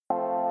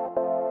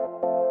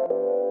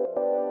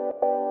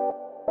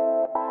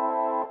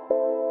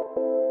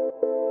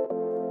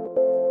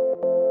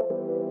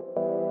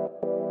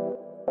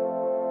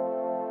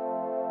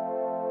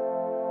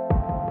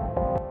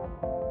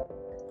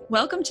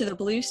Welcome to the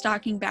Blue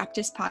Stocking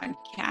Baptist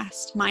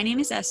Podcast. My name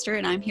is Esther,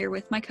 and I'm here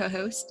with my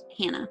co-host,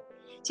 Hannah.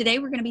 Today,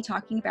 we're going to be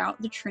talking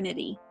about the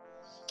Trinity.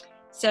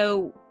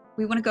 So,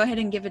 we want to go ahead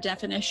and give a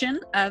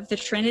definition of the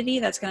Trinity.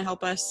 That's going to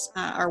help us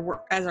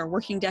as our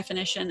working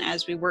definition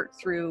as we work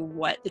through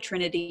what the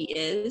Trinity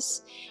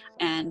is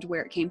and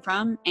where it came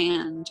from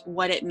and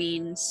what it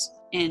means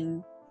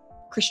in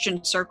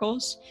Christian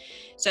circles.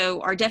 So,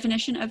 our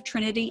definition of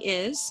Trinity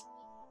is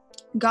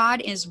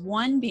God is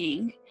one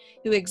being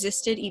who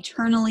existed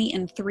eternally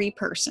in three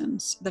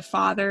persons, the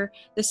Father,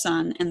 the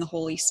Son, and the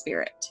Holy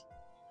Spirit.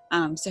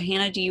 So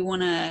Hannah, do you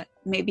want to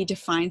maybe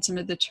define some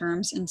of the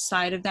terms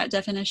inside of that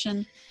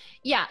definition?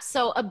 Yeah,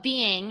 so a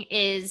being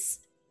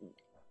is,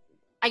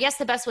 I guess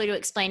the best way to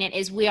explain it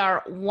is we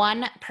are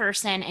one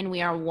person and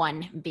we are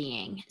one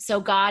being. So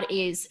God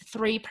is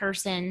three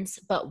persons,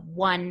 but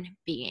one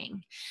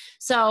being.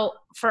 So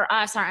for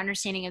us, our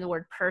understanding of the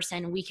word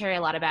person, we carry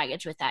a lot of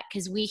baggage with that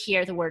because we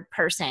hear the word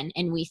person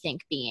and we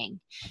think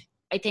being.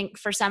 I think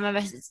for some of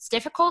us it's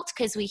difficult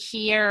because we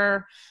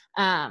hear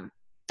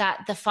that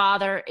the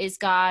Father is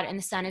God and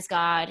the Son is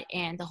God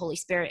and the Holy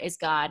Spirit is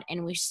God.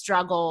 And we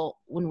struggle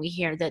when we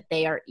hear that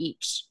they are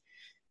each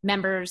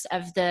members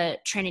of the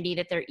Trinity,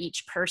 that they're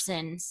each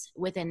persons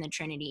within the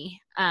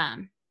Trinity.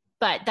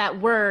 But that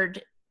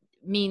word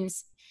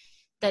means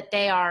that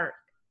they're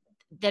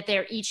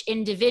each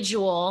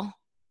individual,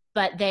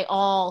 but they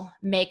all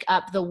make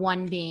up the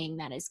one being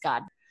that is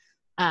God.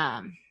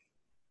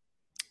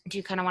 Do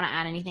you kind of want to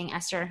add anything,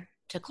 Esther,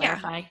 to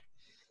clarify?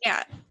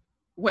 Yeah.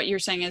 What you're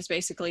saying is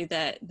basically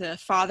that the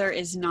Father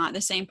is not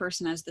the same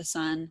person as the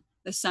Son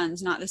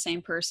Son's not the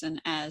same person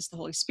as the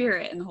Holy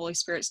Spirit, and the Holy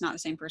Spirit's not the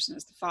same person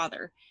as the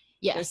Father.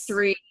 Yes. They're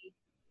three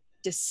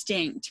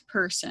distinct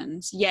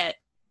persons, yet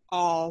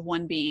all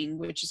one being,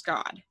 which is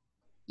God.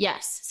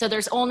 Yes. So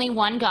there's only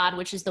one God,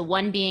 which is the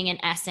one being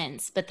in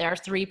essence, but there are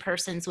three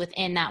persons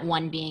within that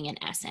one being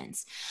in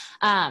essence.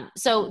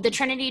 So the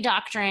Trinity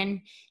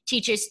doctrine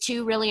teaches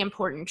two really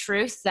important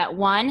truths: that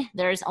one,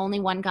 there is only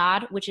one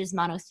God, which is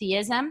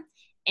monotheism.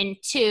 And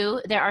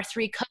two, there are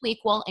three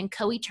co-equal and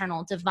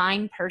co-eternal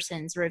divine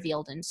persons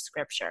revealed in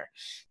Scripture.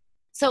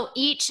 So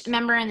each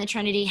member in the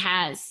Trinity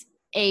has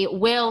a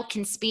will,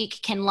 can speak,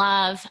 can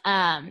love,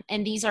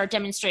 and these are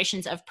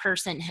demonstrations of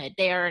personhood.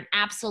 They are an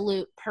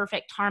absolute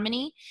perfect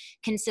harmony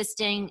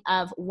consisting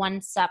of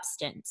one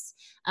substance.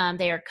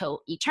 They are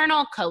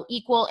co-eternal,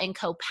 co-equal, and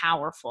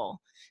co-powerful.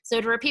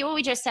 So to repeat what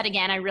we just said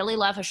again, I really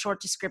love a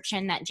short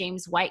description that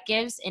James White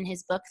gives in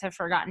his book, The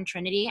Forgotten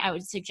Trinity. I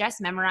would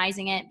suggest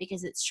memorizing it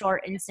because it's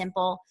short and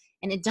simple,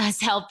 and it does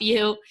help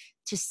you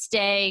to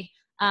stay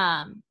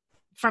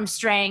from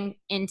straying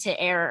into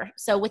error.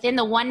 So within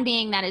the one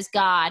being that is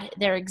God,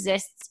 there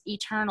exists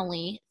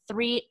eternally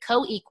three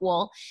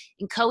co-equal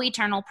and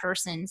co-eternal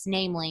persons,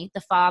 namely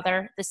the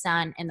Father, the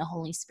Son, and the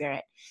Holy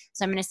Spirit.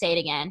 So I'm going to say it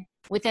again.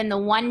 Within the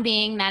one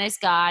being that is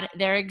God,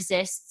 there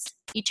exists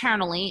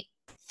eternally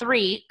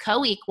three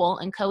co-equal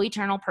and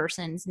co-eternal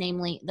persons,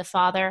 namely the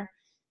Father,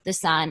 the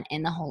Son,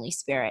 and the Holy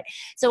Spirit.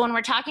 So when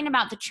we're talking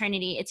about the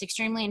Trinity, it's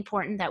extremely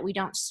important that we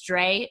don't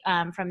stray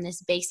from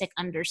this basic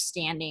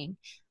understanding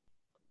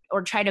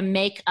or try to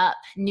make up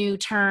new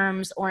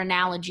terms or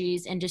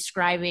analogies in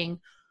describing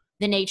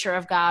the nature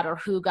of God or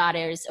who God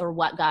is or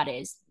what God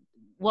is.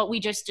 What we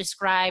just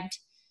described,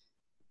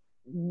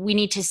 we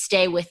need to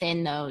stay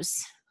within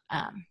those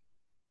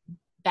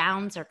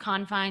bounds or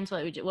confines.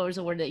 What was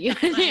the word that you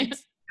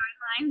used?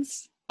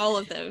 Guidelines, all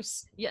of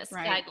those. Yes,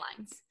 right?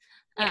 Guidelines.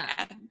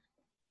 Yeah.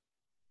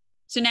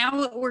 So now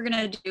what we're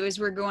going to do is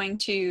we're going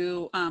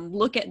to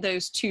look at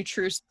those two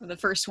truths. The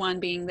first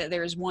one being that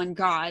there is one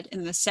God,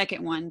 and the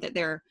second one that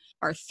there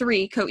are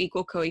three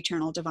co-equal,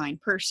 co-eternal divine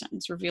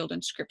persons revealed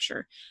in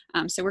Scripture.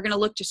 So we're going to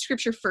look to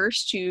Scripture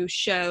first to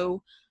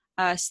show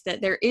us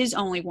that there is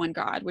only one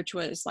God, which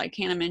was, like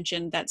Hannah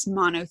mentioned, that's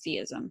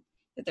monotheism,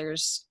 that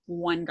there's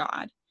one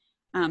God.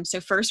 So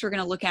first we're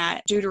going to look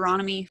at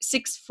Deuteronomy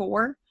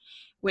 6:4,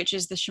 which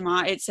is the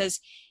Shema. It says,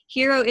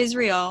 "Hear, O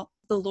Israel,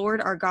 the Lord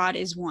our God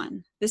is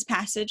one." This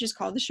passage is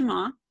called the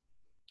Shema.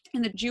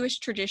 In the Jewish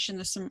tradition,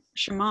 the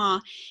Shema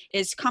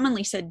is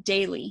commonly said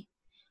daily.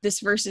 This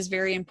verse is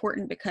very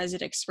important because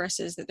it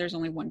expresses that there's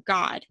only one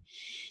God.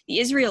 The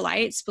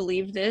Israelites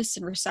believed this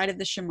and recited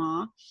the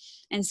Shema.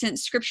 And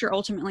since Scripture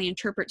ultimately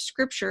interprets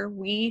Scripture,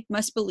 we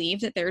must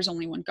believe that there is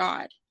only one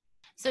God.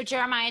 So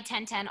Jeremiah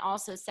 10:10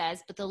 also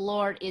says, "But the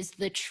Lord is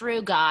the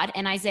true God."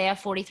 And Isaiah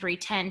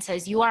 43:10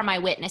 says, "You are my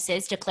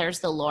witnesses, declares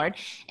the Lord,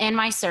 and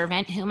my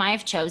servant whom I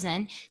have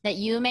chosen, that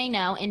you may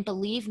know and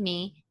believe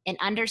me and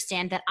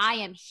understand that I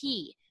am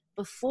he.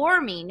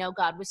 Before me no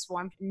God was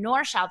formed,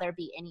 nor shall there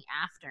be any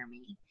after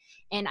me."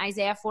 And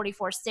Isaiah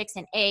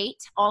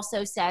 44:6-8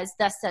 also says,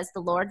 "Thus says the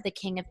Lord, the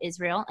King of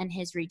Israel and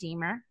his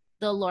Redeemer,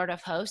 the Lord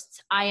of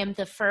hosts, I am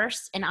the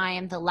first and I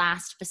am the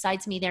last.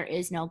 Besides me, there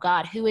is no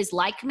God. Who is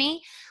like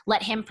me?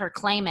 Let him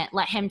proclaim it.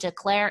 Let him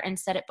declare and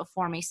set it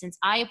before me. Since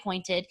I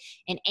appointed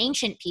an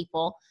ancient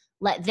people,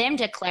 Let them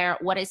declare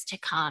what is to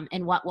come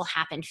and what will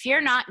happen.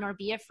 Fear not, nor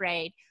be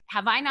afraid.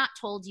 Have I not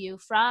told you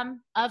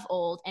from of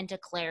old and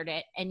declared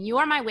it? And you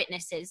are my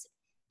witnesses.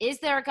 Is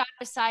there a God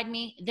beside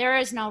me? There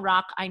is no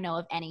rock I know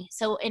of any.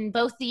 So in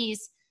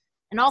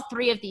all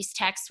three of these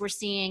texts, we're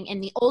seeing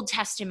in the Old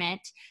Testament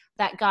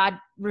that God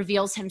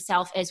reveals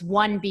himself as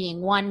one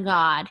being, one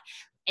God,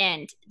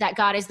 and that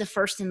God is the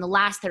first and the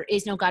last. There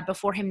is no God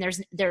before him.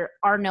 There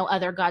are no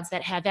other gods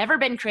that have ever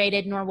been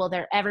created, nor will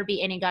there ever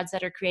be any gods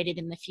that are created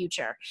in the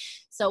future.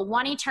 So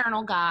one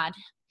eternal God,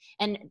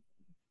 and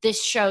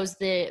this shows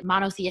the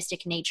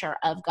monotheistic nature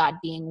of God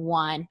being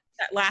one.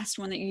 That last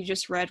one that you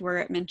just read, where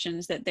it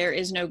mentions that there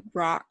is no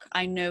rock,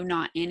 I know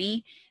not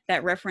any,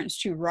 that reference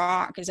to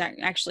rock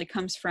actually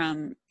comes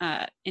from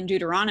in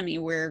Deuteronomy,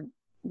 where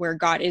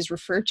God is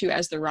referred to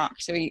as the rock.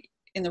 So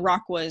the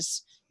rock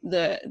was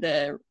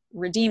the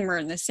Redeemer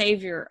and the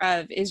Savior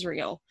of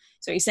Israel.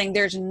 So he's saying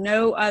there's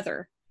no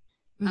other.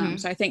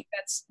 So I think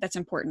that's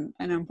important,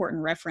 an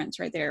important reference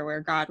right there, where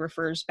God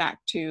refers back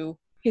to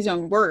his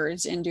own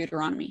words in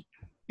Deuteronomy.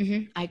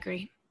 I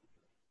agree.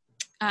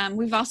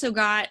 We've also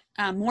got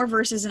more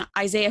verses in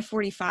Isaiah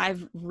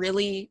 45.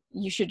 Really,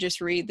 you should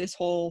just read this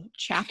whole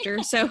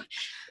chapter. So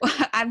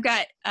I've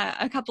got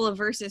a couple of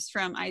verses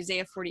from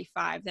Isaiah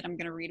 45 that I'm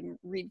going to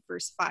read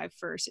verse 5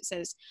 first. It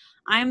says,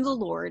 I am the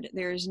Lord,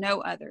 there is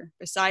no other.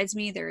 Besides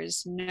me, there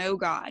is no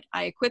God.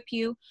 I equip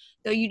you,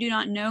 though you do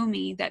not know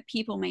me, that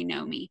people may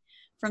know me.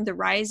 From the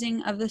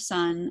rising of the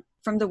sun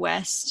from the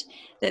west,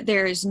 that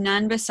there is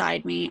none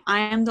beside me. I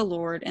am the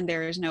Lord, and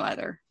there is no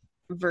other.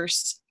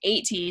 Verse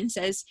 18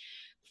 says,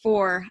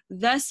 for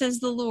thus says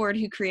the Lord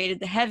who created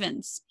the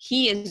heavens.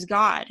 He is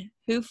God,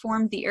 who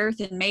formed the earth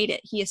and made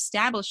it. He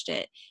established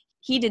it.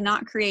 He did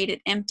not create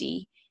it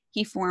empty.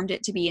 He formed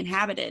it to be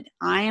inhabited.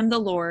 I am the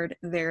Lord,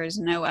 there is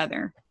no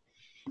other.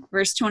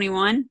 Verse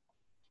 21,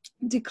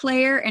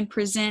 declare and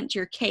present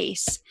your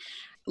case.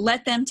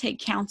 Let them take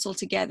counsel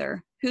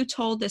together. Who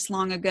told this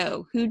long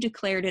ago? Who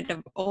declared it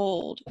of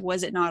old?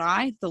 Was it not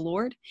I, the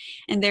Lord?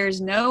 And there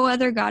is no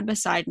other God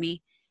beside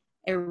me,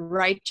 a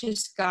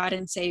righteous God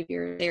and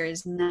Savior. There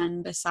is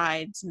none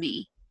besides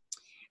me.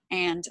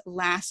 And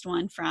last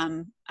one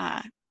from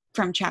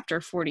chapter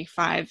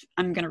 45,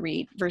 I'm going to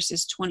read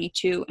verses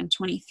 22 and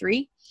 23.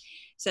 It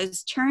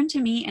says, turn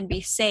to me and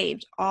be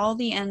saved, all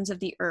the ends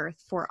of the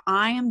earth, for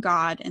I am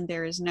God and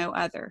there is no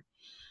other.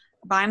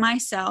 By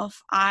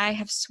myself I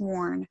have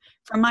sworn,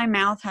 from my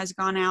mouth has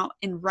gone out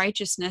in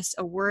righteousness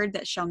a word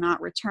that shall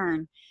not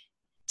return.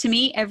 To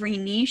me, every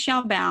knee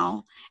shall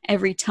bow,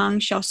 every tongue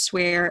shall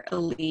swear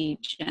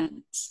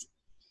allegiance.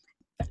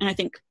 And I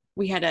think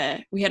we had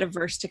a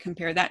verse to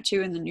compare that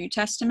to in the New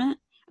Testament,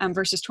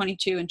 verses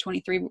 22 and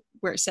 23,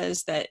 where it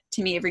says that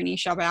to me, every knee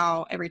shall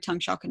bow, every tongue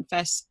shall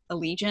confess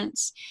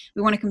allegiance.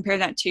 We want to compare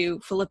that to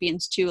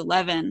Philippians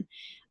 2:11,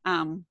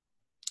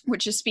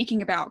 which is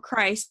speaking about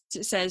Christ.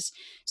 It says,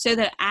 so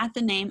that at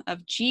the name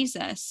of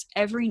Jesus,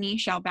 every knee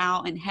shall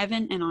bow in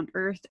heaven and on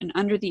earth and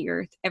under the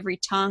earth, every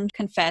tongue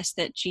confess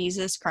that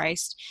Jesus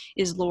Christ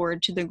is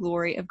Lord, to the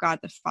glory of God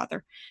the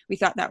Father. We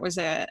thought that was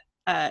a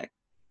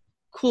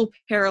cool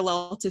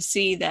parallel to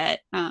see that,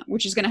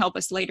 which is going to help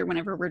us later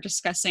whenever we're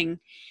discussing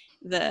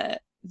the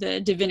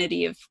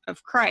divinity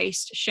of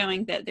Christ,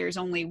 showing that there's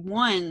only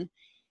one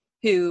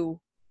who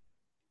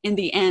in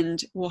the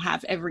end will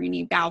have every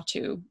knee bow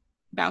to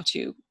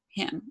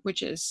him,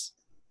 which is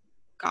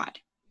God.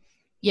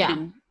 Yeah.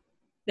 And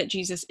that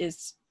Jesus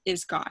is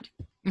God.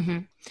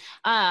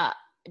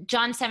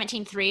 John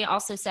 17:3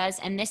 also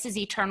says, and this is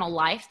eternal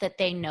life, that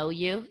they know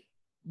you,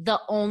 the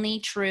only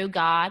true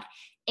God,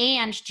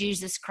 and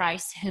Jesus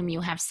Christ, whom you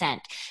have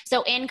sent.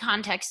 So in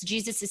context,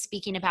 Jesus is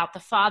speaking about the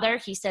Father.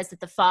 He says that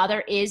the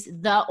Father is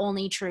the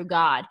only true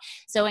God.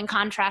 So in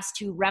contrast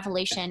to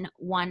Revelation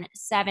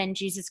 1:7,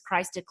 Jesus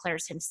Christ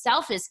declares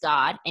himself as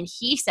God, and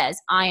he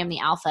says, I am the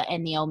Alpha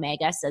and the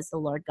Omega, says the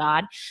Lord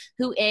God,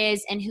 who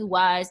is and who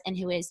was and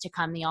who is to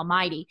come, the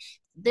Almighty.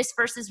 This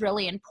verse is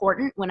really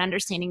important when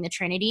understanding the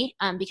Trinity,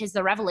 because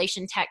the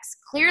Revelation text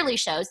clearly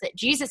shows that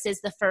Jesus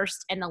is the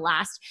first and the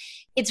last.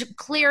 It's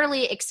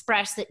clearly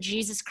expressed that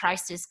Jesus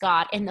Christ is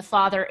God and the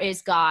Father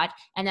is God,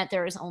 and that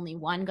there is only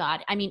one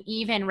God. I mean,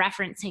 even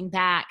referencing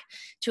back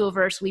to a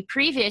verse we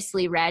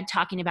previously read,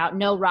 talking about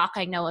no rock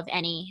I know of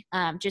any,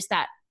 just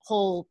that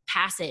whole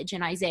passage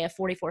in Isaiah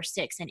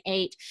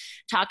 44:6-8,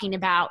 talking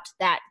about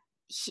that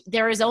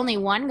there is only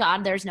one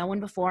God, there's no one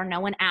before, no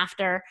one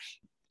after.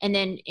 And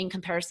then in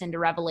comparison to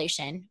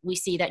Revelation, we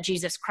see that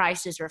Jesus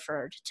Christ is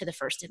referred to the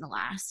first and the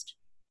last.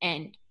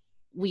 And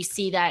we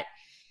see that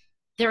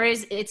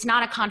it's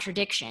not a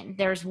contradiction.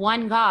 There's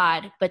one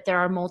God, but there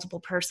are multiple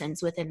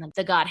persons within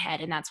the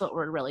Godhead. And that's what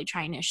we're really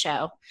trying to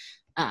show.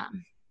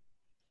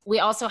 We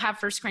also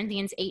have 1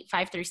 Corinthians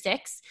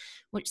 8:5-6,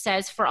 which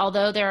says, for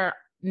although there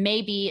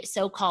may be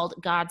so-called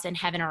gods in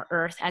heaven or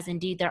earth, as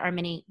indeed there are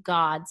many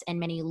gods and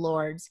many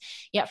lords,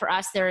 yet for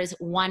us there is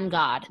one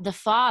God, the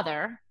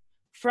Father,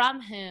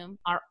 from whom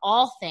are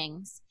all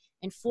things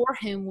and for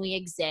whom we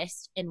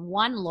exist, and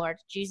one Lord,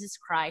 Jesus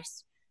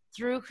Christ,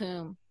 through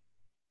whom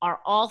are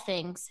all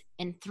things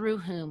and through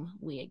whom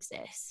we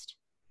exist.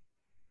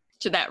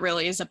 So that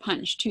really is a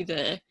punch to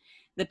the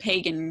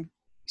pagan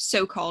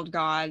so-called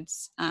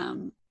gods.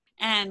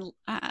 And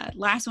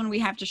last one we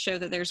have to show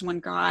that there's one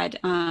God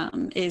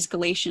is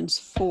Galatians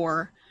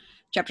 4,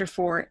 chapter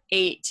 4,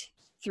 8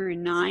 through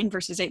 9,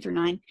 verses 8 through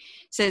 9. It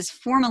says,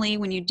 formerly,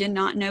 when you did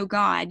not know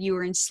God, you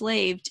were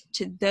enslaved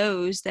to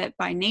those that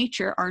by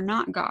nature are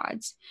not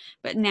gods.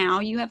 But now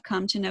you have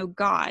come to know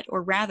God,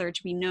 or rather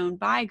to be known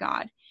by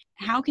God.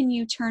 How can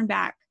you turn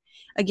back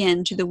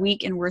again to the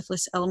weak and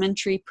worthless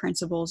elementary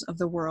principles of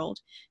the world,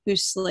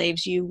 whose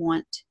slaves you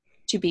want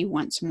to be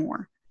once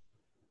more?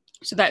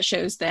 So that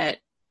shows that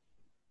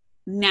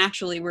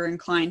naturally we're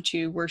inclined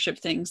to worship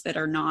things that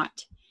are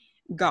not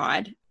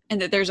God, and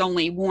that there's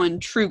only one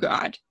true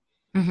God.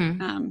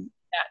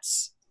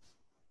 That's,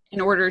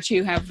 in order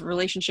to have a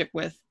relationship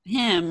with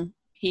him,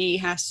 he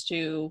has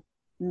to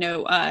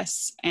know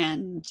us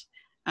and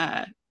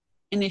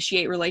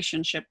initiate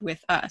relationship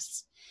with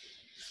us.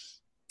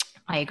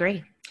 I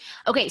agree.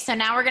 Okay, so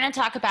now we're going to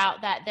talk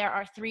about that there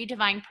are 3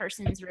 divine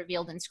persons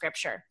revealed in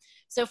Scripture.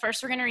 So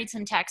first we're going to read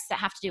some texts that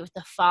have to do with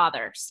the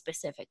Father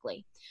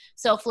specifically.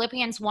 So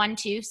Philippians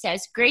 1:2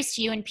 says, grace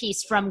to you and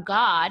peace from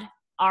God,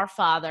 our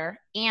Father,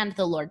 and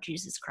the Lord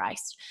Jesus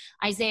Christ.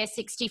 Isaiah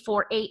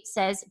 64:8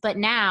 says, but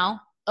now,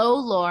 O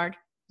Lord,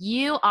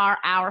 you are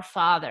our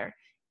Father.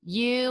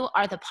 You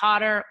are the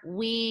potter,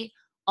 we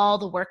all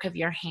the work of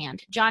your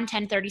hand. John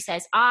 10:30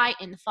 says, I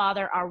and the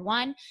Father are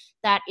one.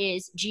 That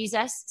is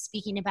Jesus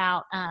speaking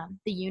about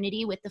the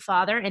unity with the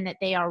Father and that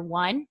they are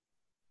one.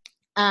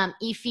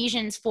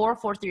 Ephesians 4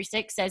 through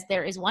 6 says,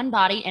 there is one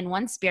body and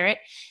one spirit,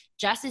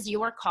 just as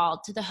you are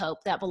called to the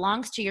hope that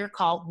belongs to your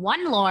call,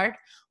 one Lord,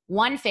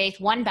 one faith,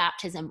 one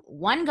baptism,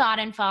 one God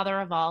and Father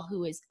of all,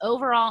 who is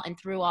over all and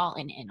through all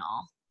and in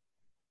all.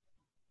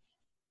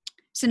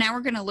 So now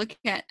we're going to look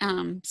at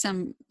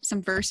some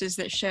verses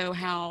that show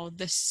how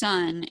the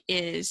Son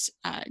is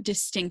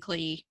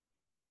distinctly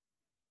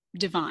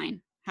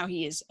divine, how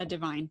he is a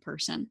divine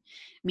person,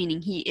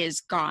 meaning he is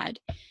God.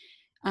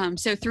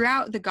 So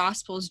throughout the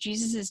Gospels,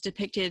 Jesus is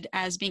depicted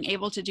as being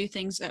able to do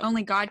things that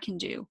only God can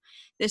do.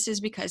 This is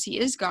because he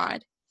is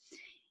God.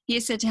 He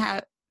is said to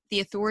have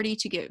the authority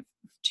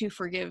to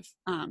forgive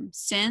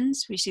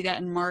sins. We see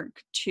that in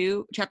Mark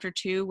 2, chapter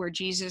 2, where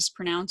Jesus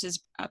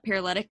pronounces a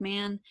paralytic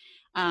man.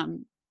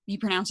 He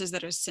pronounces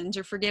that his sins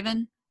are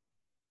forgiven.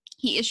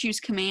 He issues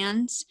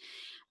commands.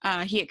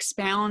 He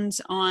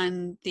expounds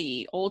on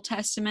the Old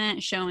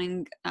Testament,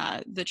 showing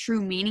the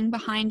true meaning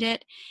behind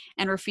it,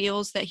 and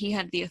reveals that he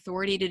had the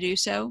authority to do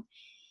so.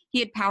 He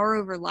had power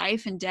over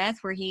life and death,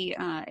 where he,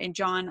 in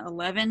John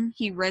 11,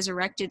 he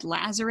resurrected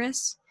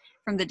Lazarus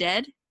from the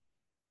dead.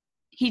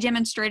 He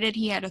demonstrated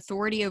he had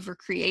authority over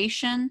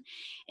creation.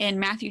 In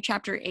Matthew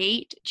chapter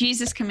 8,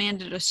 Jesus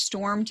commanded a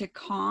storm to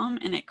calm,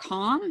 and it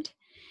calmed.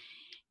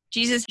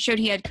 Jesus showed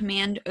he had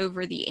command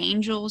over the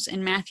angels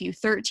in Matthew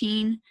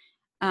 13,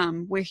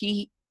 where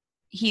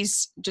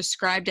he's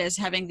described as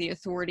having the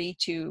authority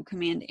to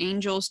command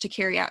angels to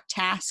carry out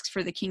tasks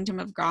for the kingdom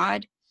of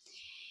God.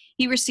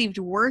 He received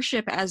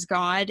worship as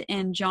God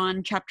in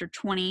John chapter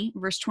 20,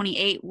 verse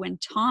 28, when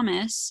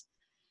Thomas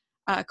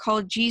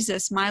called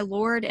Jesus my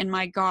Lord and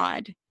my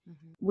God.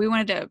 We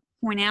wanted to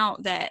point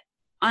out that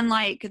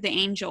unlike the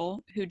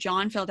angel who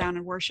John fell down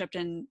and worshiped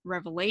in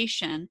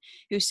Revelation,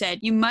 who said,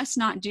 you must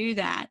not do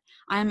that.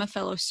 I am a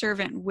fellow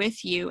servant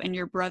with you and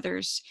your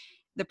brothers,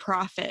 the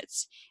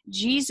prophets.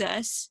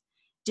 Jesus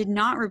did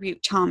not rebuke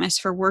Thomas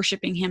for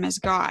worshiping him as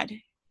God.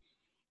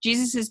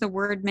 Jesus is the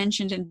word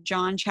mentioned in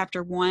John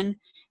chapter 1,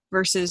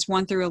 verses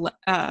 1 through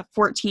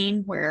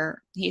 14,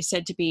 where he is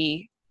said to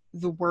be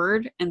the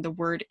Word, and the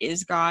Word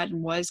is God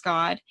and was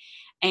God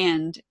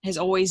and has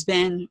always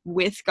been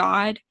with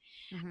God.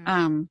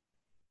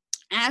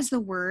 As the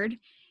Word,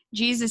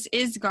 Jesus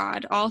is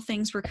God. All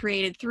things were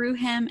created through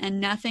him, and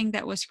nothing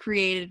that was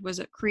created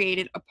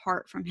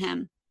apart from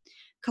him.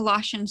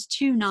 Colossians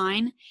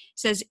 2:9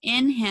 says,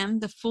 in him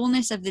the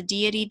fullness of the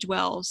deity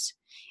dwells.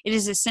 It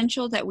is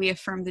essential that we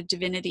affirm the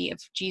divinity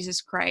of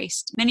Jesus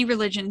Christ. Many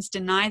religions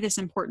deny this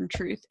important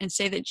truth and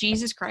say that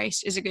Jesus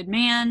Christ is a good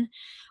man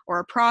or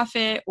a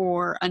prophet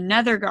or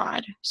another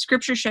God.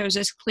 Scripture shows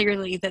us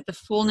clearly that the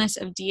fullness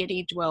of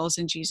deity dwells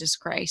in Jesus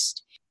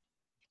Christ.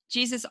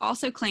 Jesus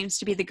also claims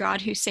to be the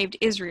God who saved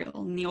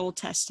Israel in the Old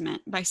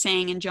Testament by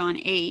saying in John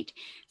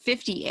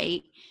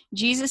 8:58,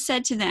 Jesus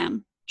said to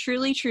them,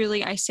 truly,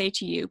 truly, I say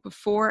to you,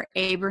 before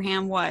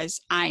Abraham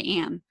was, I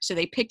am. So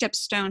they picked up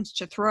stones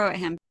to throw at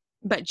him,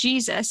 but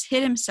Jesus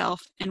hid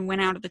himself and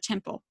went out of the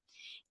temple.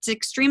 It's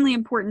extremely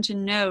important to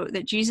note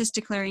that Jesus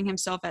declaring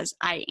himself as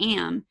I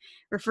am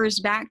refers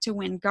back to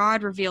when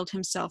God revealed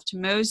himself to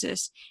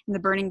Moses in the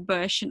burning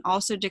bush and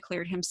also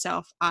declared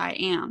himself I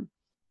am.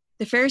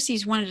 The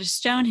Pharisees wanted to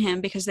stone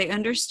him because they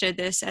understood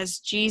this as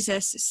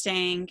Jesus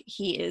saying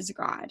he is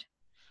God.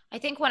 I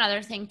think one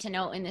other thing to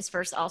note in this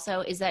verse also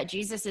is that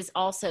Jesus is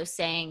also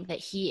saying that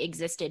he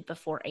existed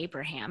before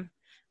Abraham,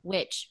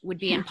 which would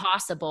be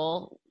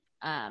impossible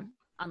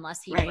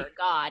unless he were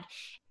God.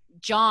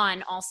 John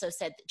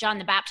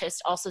the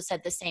Baptist also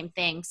said the same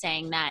thing,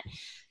 saying that,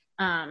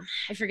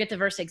 I forget the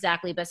verse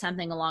exactly, but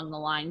something along the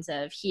lines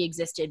of, he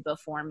existed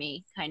before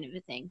me, kind of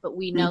a thing. But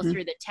we know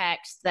through the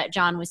text that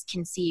John was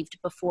conceived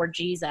before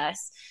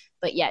Jesus,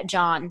 but yet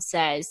John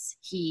says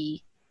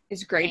he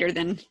is greater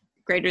than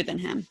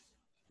him.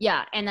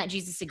 Yeah, and that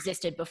Jesus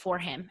existed before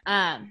him.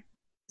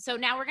 So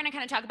now we're going to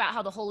kind of talk about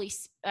how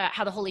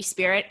the Holy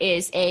Spirit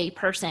is a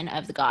person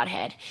of the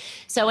Godhead.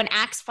 So in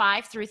Acts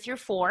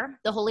 5:3-4,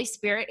 the Holy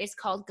Spirit is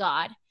called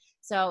God.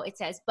 So it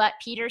says, "But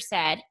Peter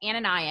said,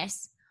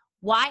 Ananias,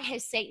 why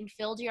has Satan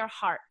filled your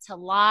heart to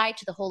lie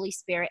to the Holy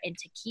Spirit and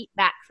to keep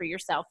back for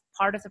yourself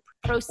part of the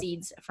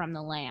proceeds from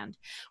the land?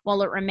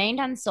 While it remained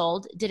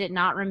unsold, did it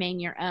not remain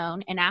your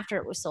own? And after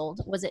it was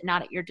sold, was it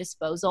not at your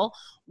disposal?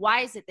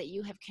 Why is it that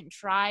you have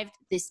contrived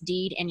this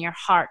deed in your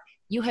heart?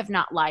 You have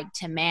not lied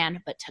to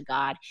man, but to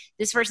God."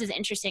 This verse is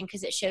interesting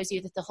because it shows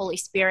you that the Holy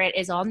Spirit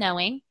is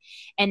all-knowing.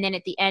 And then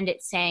at the end,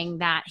 it's saying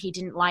that he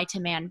didn't lie to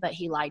man, but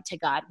he lied to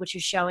God, which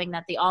is showing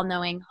that the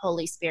all-knowing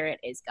Holy Spirit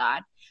is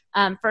God.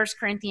 1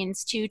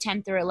 Corinthians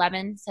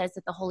 2:10-11 says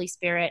that the Holy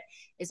Spirit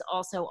is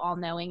also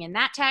all-knowing in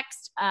that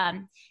text.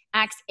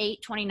 Acts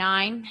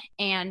 8:29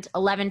 and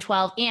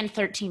 11:12 and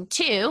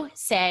 13:2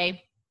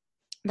 say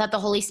that the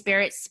Holy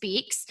Spirit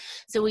speaks.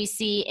 So we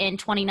see in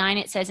 29,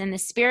 it says, "And the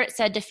Spirit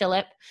said to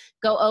Philip,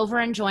 go over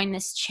and join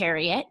this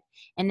chariot."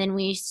 And then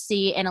we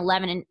see in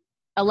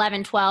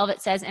 11:12,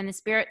 it says, "And the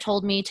Spirit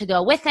told me to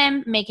go with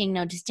him, making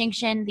no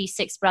distinction, these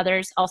 6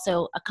 brothers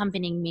also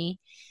accompanying me.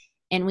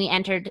 And we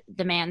entered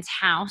the man's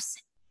house."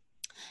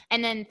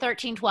 And then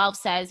 13:12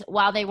 says,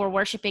 "While they were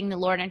worshiping the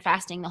Lord and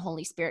fasting, the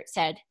Holy Spirit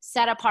said,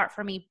 set apart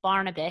for me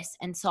Barnabas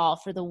and Saul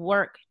for the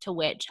work to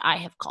which I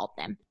have called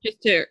them."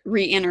 Just to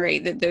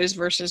reiterate that those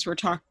verses were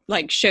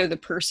show the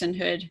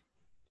personhood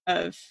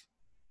of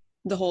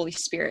the Holy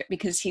Spirit,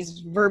 because he's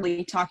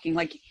verbally talking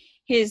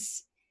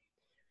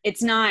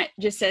it's not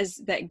just says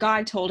that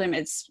God told him,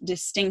 it's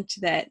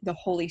distinct that the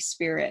Holy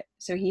Spirit,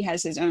 so he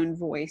has his own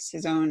voice,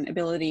 his own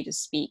ability to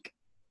speak.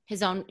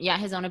 His own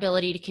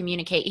ability to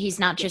communicate. He's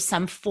not just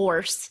some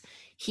force.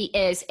 He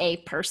is a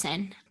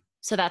person.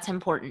 So that's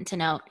important to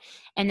note.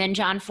 And then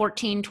John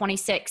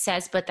 14:26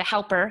 says, "But the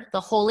Helper, the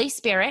Holy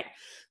Spirit,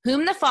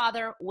 whom the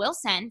Father will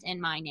send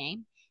in my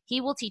name, he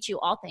will teach you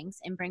all things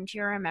and bring to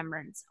your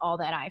remembrance all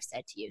that I've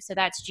said to you." So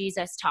that's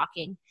Jesus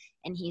talking,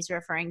 and he's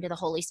referring to the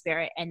Holy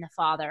Spirit and the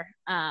Father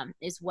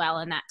as well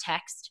in that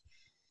text.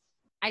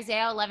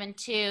 Isaiah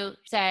 11:2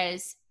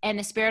 says, "And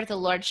the Spirit of the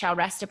Lord shall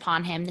rest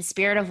upon him, the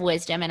Spirit of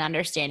wisdom and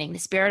understanding, the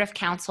Spirit of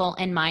counsel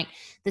and might,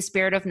 the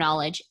Spirit of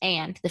knowledge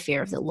and the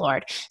fear of the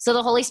Lord." So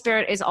the Holy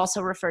Spirit is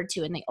also referred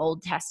to in the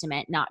Old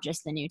Testament, not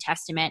just the New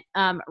Testament.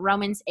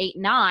 Romans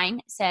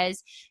 8:9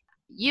 says,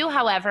 "You,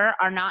 however,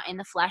 are not in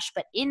the flesh,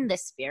 but in the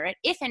Spirit,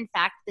 if in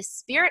fact the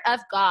Spirit of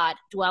God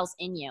dwells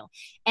in you.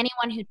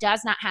 Anyone who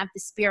does not have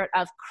the Spirit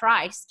of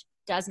Christ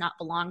does not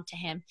belong to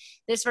him."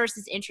 This verse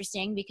is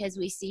interesting because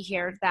we see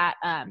here that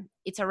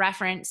it's a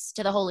reference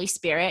to the Holy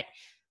Spirit,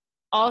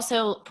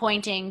 also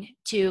pointing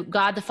to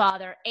God the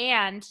Father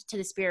and to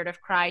the Spirit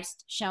of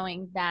Christ,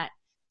 showing that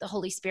the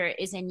Holy Spirit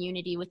is in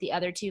unity with the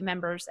other 2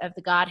 members of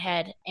the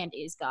Godhead and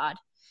is God.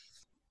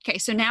 Okay,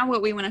 so now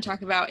what we want to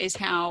talk about is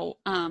how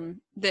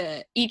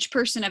each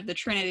person of the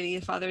Trinity,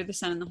 the Father, the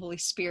Son, and the Holy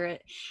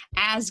Spirit,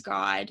 as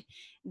God,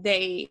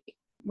 they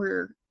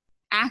were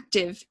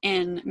active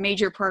in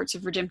major parts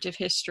of redemptive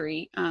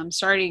history,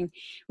 starting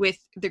with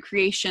the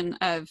creation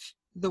of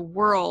the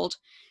world.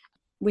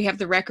 We have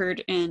the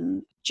record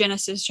in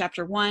Genesis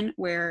chapter 1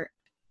 where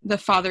the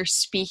Father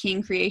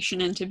speaking creation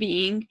into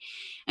being,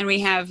 and we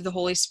have the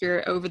Holy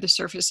Spirit over the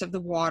surface of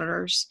the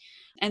waters.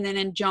 And then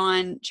in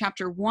John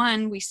chapter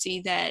 1, we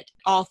see that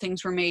all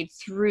things were made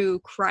through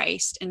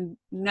Christ, and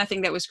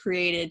nothing that was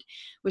created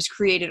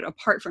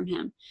apart from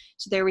him.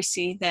 So there we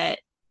see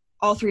that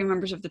all 3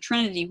 members of the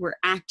Trinity were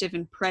active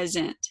and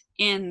present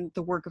in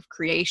the work of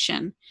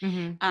creation.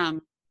 Mm-hmm.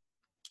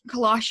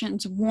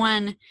 Colossians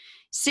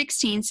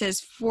 1:16 says,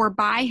 "For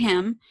by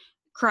him,"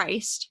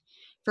 Christ,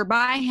 "for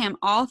by him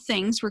all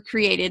things were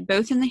created,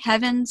 both in the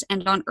heavens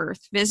and on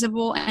earth,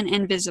 visible and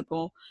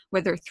invisible,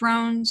 whether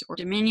thrones or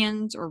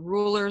dominions or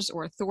rulers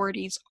or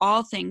authorities,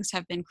 all things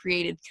have been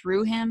created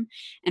through him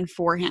and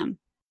for him."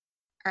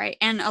 All right,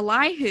 and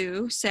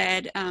Elihu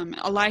said,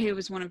 Elihu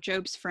was one of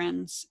Job's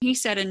friends. He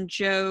said in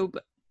Job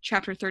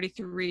chapter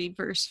 33,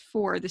 verse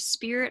 4, "The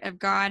Spirit of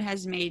God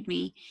has made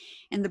me,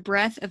 and the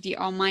breath of the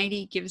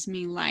Almighty gives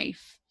me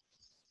life."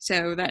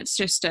 So that's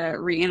just a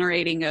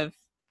reiterating of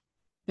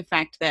the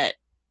fact that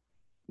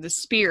the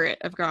Spirit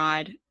of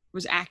God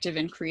was active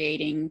in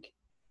creating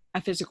a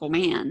physical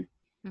man,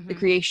 the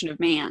creation of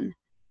man.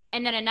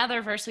 And then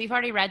another verse, we've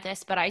already read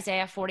this, but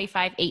Isaiah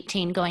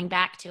 45:18, going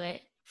back to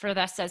it, "For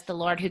thus says the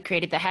Lord who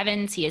created the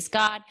heavens, he is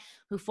God,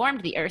 who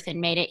formed the earth and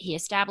made it. He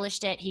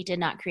established it. He did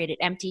not create it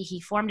empty. He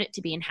formed it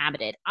to be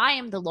inhabited. I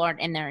am the Lord,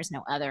 and there is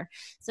no other."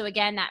 So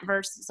again, that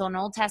verse is an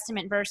Old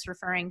Testament verse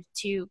referring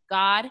to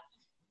God,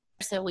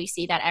 So we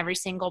see that every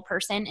single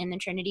person in the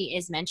Trinity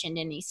is mentioned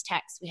in these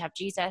texts. We have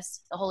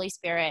Jesus, the Holy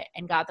Spirit,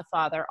 and God the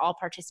Father all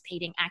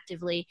participating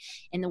actively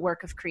in the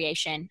work of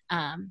creation,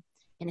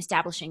 in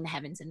establishing the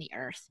heavens and the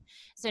earth.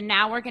 So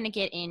now we're going to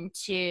get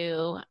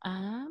into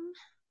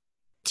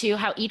to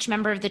how each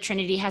member of the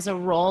Trinity has a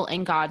role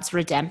in God's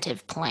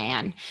redemptive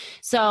plan.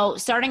 So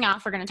starting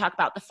off, we're going to talk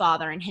about the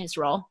Father and his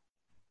role.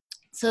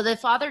 So the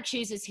Father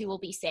chooses who will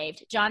be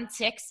saved. John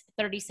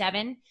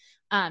 6:37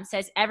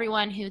 says,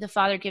 everyone who the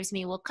Father gives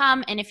me will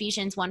come. And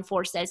Ephesians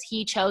 1:4 says,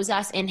 he chose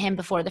us in him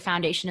before the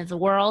foundation of the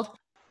world.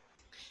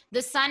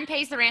 The Son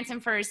pays the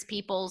ransom for his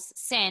people's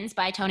sins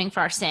by atoning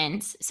for our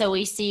sins. So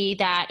we see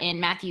that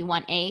in Matthew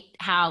 1:8,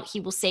 how he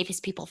will save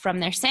his people from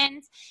their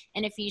sins.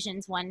 In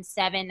Ephesians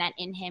 1:7, that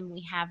in him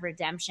we have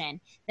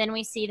redemption. Then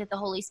we see that the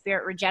Holy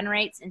Spirit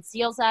regenerates and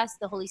seals us.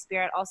 The Holy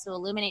Spirit also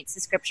illuminates the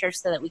scriptures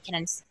so that we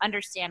can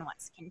understand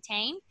what's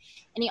contained.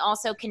 And he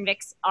also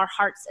convicts our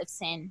hearts of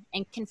sin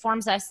and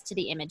conforms us to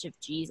the image of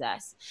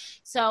Jesus.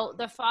 So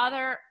the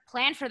Father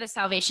planned for the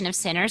salvation of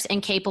sinners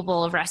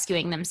incapable of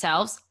rescuing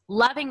themselves,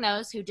 loving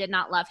those who did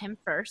not love him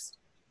first.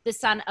 The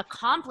Son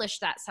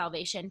accomplished that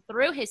salvation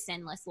through his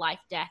sinless life,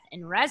 death,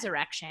 and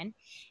resurrection.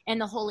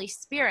 And the Holy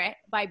Spirit,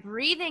 by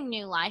breathing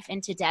new life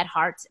into dead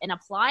hearts and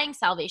applying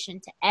salvation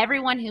to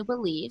everyone who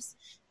believes,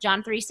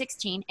 John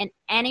 3:16, and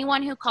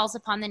anyone who calls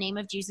upon the name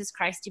of Jesus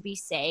Christ to be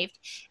saved.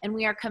 And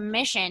we are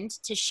commissioned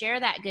to share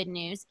that good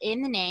news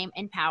in the name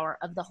and power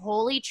of the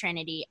Holy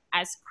Trinity,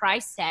 as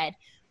Christ said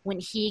when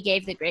he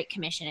gave the Great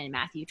Commission in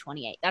Matthew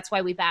 28. That's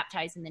why we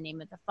baptize in the name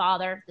of the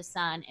Father, the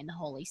Son, and the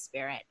Holy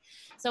Spirit.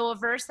 So a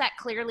verse that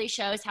clearly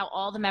shows how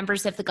all the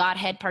members of the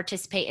Godhead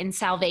participate in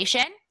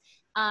salvation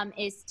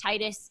is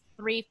Titus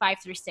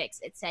 3:5-6.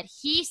 It said,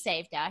 he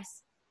saved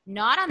us,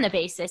 not on the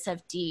basis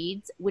of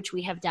deeds which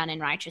we have done in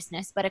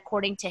righteousness, but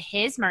according to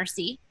his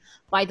mercy,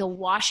 by the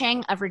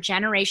washing of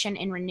regeneration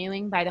and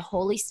renewing by the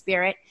Holy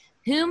Spirit,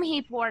 whom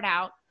he poured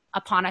out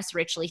upon us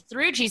richly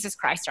through Jesus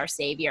Christ, our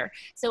Savior.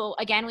 So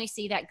again, we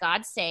see that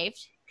God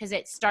saved, because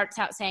it starts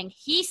out saying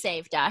he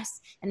saved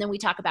us, and then we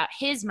talk about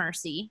his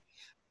mercy,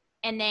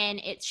 and then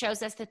it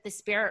shows us that the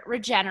Spirit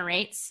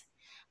regenerates.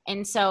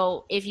 And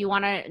so if you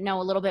want to know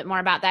a little bit more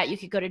about that, you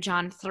could go to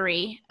John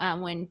 3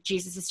 when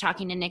Jesus is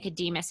talking to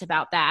Nicodemus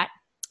about that.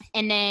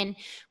 And then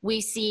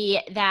we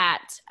see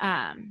that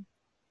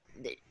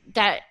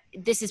that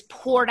this is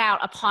poured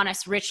out upon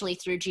us richly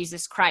through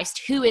Jesus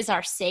Christ, who is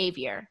our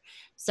Savior.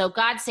 So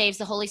God saves,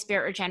 the Holy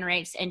Spirit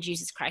regenerates, and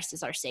Jesus Christ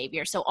is our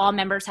Savior. So all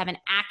members have an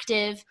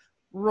active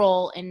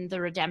role in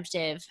the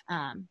redemptive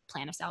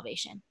plan of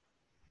salvation.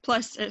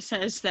 Plus, it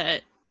says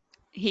that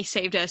he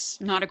saved us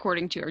not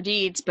according to our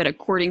deeds, but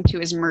according to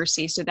his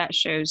mercy. So that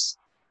shows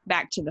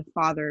back to the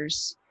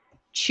Father's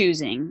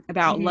choosing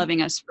about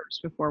loving us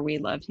first before we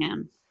loved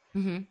him.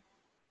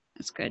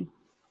 That's good.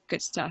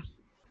 Good stuff.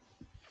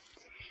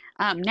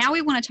 Now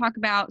we want to talk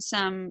about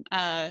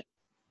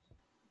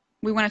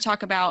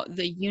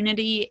the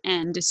unity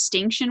and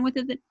distinction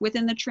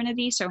within the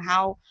Trinity. So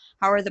how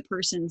are the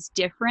persons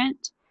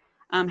different?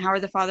 How are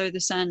the Father,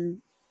 the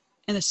Son,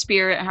 and the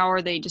Spirit, how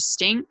are they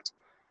distinct?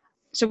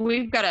 So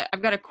I've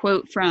got a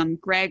quote from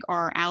Greg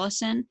R.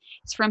 Allison.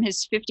 It's from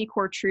his 50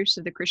 Core Truths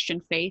of the Christian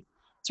Faith.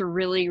 It's a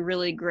really,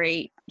 really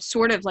great,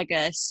 sort of like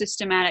a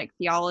systematic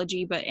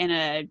theology, but in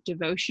a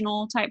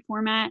devotional type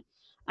format.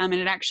 And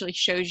it actually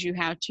shows you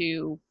how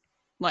to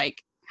learn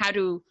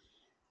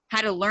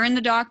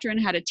the doctrine,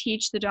 how to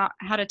teach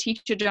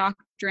a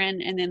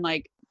doctrine, and then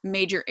like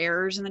major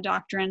errors in the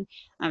doctrine.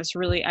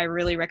 I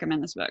really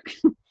recommend this book.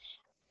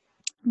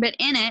 But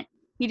in it,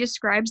 he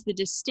describes the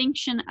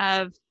distinction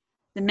of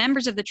the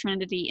members of the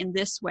Trinity in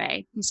this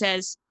way. He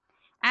says,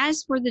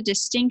 as for the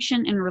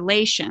distinction in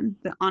relation,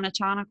 the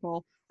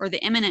onotonical or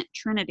the immanent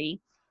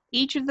Trinity,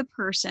 each of the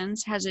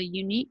persons has a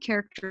unique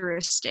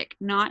characteristic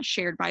not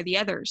shared by the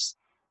others.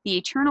 The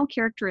eternal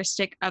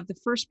characteristic of the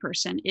first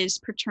person is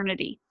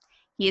paternity.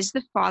 He is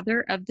the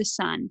Father of the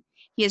Son.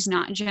 He is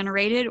not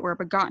generated or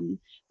begotten,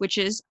 which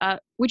is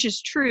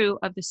true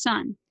of the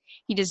Son.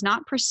 He does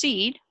not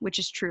proceed, which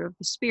is true of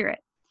the Spirit.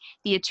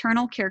 The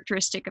eternal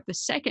characteristic of the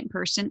second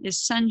person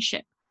is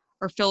sonship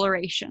or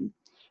filiation.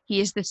 He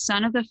is the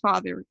Son of the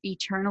Father,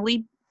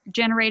 eternally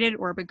generated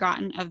or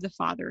begotten of the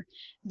Father,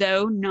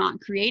 though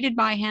not created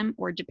by him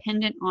or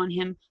dependent on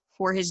him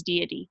for his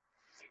deity.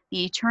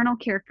 The eternal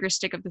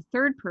characteristic of the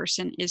third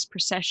person is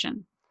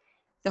procession.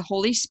 The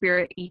Holy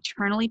Spirit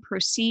eternally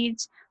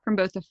proceeds from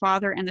both the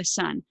Father and the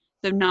Son,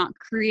 though not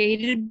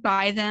created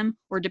by them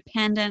or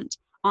dependent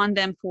on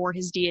them for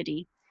his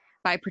deity.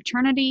 By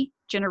paternity,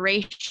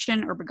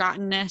 generation, or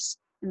begottenness,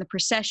 and the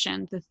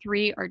procession, the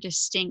three are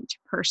distinct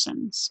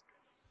persons.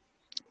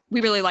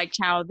 We really liked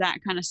how that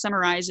kind of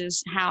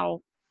summarizes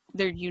how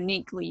they're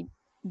uniquely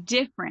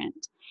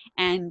different,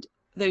 and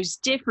those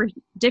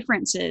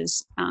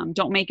differences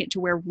don't make it to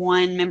where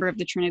one member of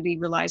the Trinity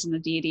relies on the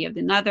deity of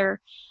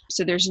another.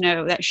 So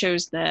that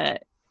shows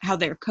how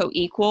they're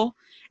co-equal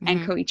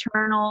and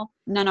co-eternal.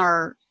 None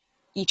are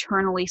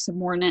eternally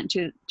subordinate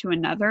to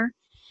another.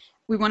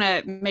 we want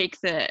to make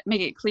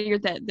it clear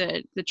that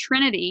the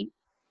Trinity,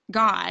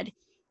 God,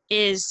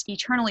 is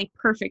eternally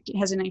perfect. It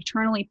has an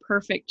eternally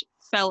perfect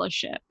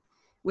fellowship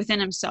within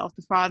himself.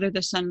 The Father,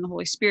 the Son, and the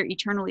Holy Spirit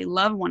eternally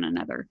love one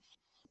another.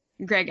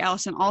 Greg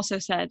Allison also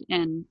said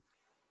in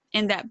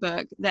that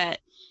book that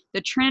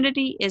the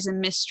Trinity is a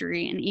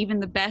mystery, and even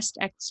the best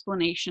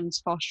explanations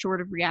fall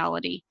short of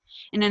reality.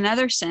 In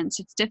another sense,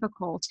 its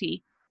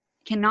difficulty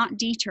cannot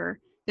deter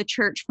the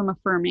church from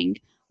affirming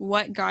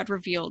what God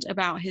revealed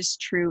about his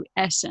true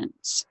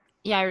essence.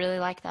 Yeah, I really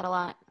like that a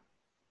lot.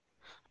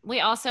 We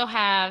also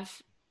have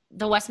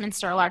the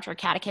Westminster Larger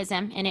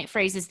Catechism, and it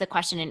phrases the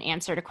question and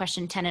answer to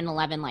question 10 and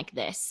 11 like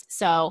this.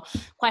 So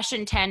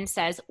question 10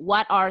 says,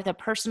 what are the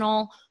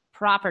personal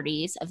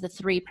properties of the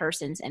three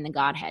persons in the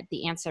Godhead?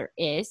 The answer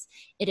is,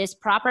 it is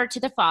proper to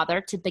the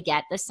Father to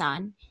beget the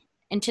Son,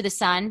 and to the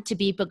Son to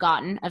be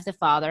begotten of the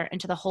Father,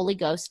 and to the Holy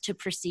Ghost to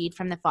proceed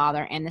from the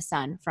Father and the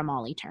Son from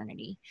all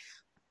eternity.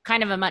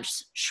 Kind of a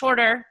much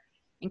shorter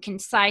and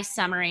concise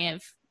summary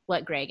of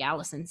what Greg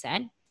Allison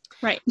said.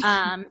 Right.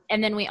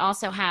 And then we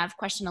also have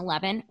question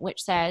 11, which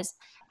says,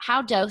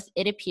 how doth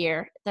it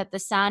appear that the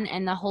Son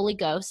and the Holy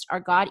Ghost are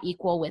God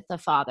equal with the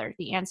Father?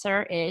 The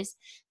answer is,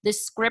 the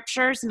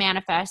scriptures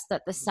manifest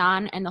that the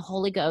Son and the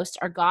Holy Ghost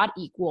are God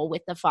equal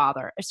with the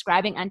Father,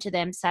 ascribing unto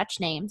them such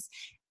names,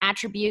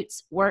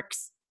 attributes,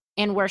 works,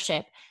 and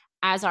worship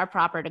as are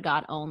proper to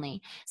God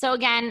only. So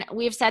again,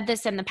 we've said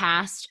this in the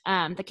past,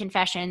 the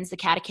confessions, the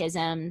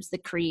catechisms, the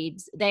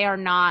creeds, they are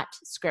not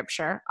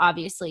scripture,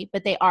 obviously,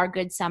 but they are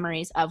good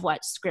summaries of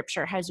what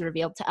scripture has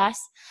revealed to us.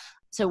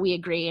 So we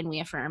agree and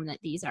we affirm that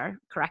these are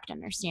correct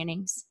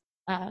understandings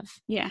of.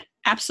 Yeah,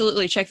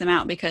 absolutely. Check them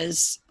out,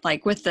 because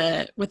like with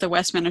the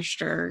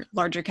Westminster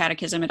Larger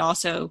Catechism, it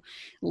also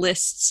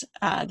lists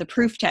the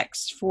proof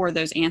text for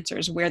those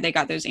answers, where they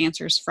got those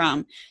answers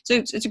from. So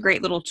it's a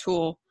great little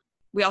tool.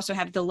 We also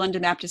have the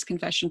London Baptist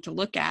Confession to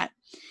look at.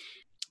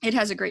 It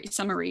has a great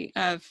summary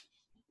of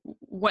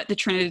what the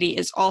Trinity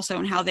is also,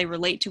 and how they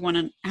relate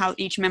to how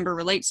each member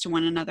relates to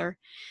one another.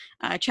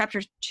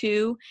 Chapter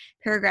 2,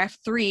 paragraph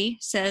 3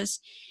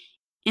 says,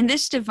 in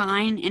this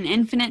divine and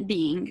infinite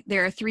being,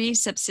 there are three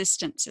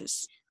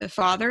subsistences: the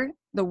Father,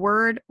 the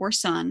Word or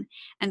Son,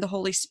 and the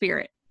Holy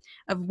Spirit,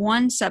 of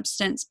one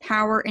substance,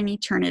 power, and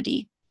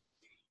eternity,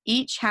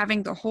 each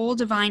having the whole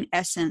divine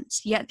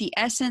essence, yet the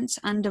essence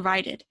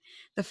undivided.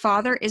 The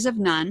Father is of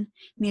none,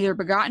 neither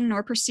begotten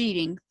nor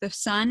proceeding. The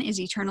Son is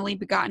eternally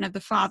begotten of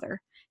the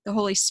Father. The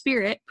Holy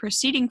Spirit,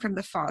 proceeding from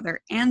the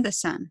Father and the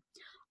Son,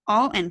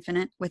 all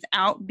infinite,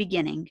 without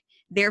beginning,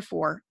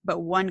 therefore but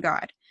one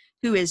God,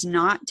 who is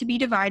not to be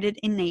divided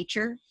in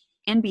nature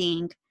and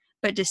being,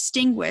 but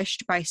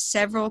distinguished by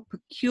several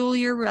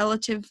peculiar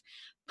relative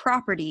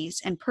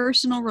properties and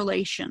personal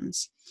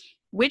relations,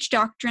 which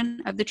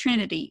doctrine of the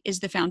Trinity is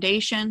the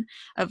foundation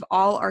of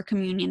all our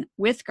communion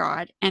with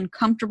God and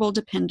comfortable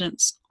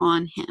dependence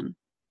on him.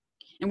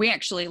 And we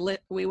actually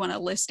we want to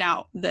list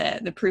out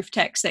the proof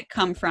texts that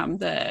come from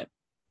the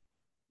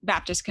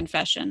Baptist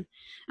Confession.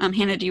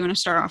 Hannah, do you want to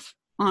start off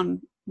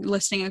on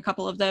listing a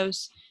couple of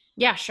those?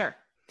 Yeah, sure.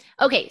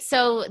 Okay,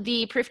 so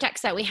the proof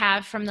text that we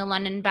have from the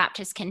London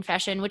Baptist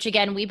Confession, which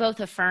again, we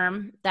both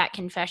affirm that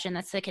confession.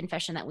 That's the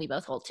confession that we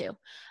both hold to.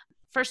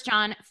 1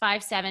 John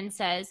 5:7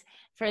 says,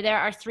 for there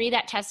are three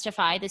that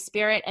testify, the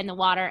Spirit and the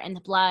water and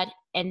the blood,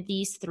 and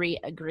these three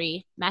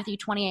agree. Matthew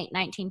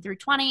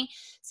 28:19-20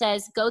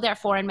 says, go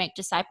therefore and make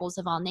disciples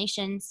of all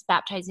nations,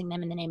 baptizing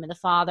them in the name of the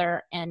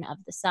Father and of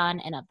the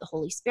Son and of the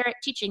Holy Spirit,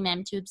 teaching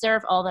them to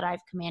observe all that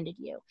I've commanded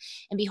you.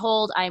 And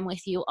behold, I am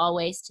with you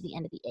always to the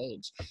end of the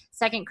age.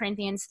 2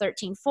 Corinthians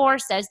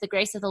 13:4 says, the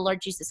grace of the Lord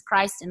Jesus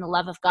Christ and the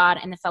love of God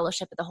and the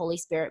fellowship of the Holy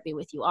Spirit be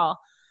with you all.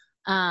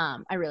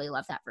 I really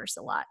love that verse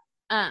a lot.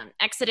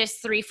 Exodus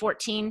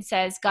 3:14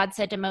 says, God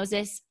said to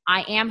Moses,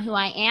 I am who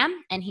I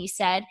am. And he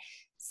said,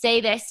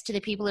 say this to the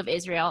people of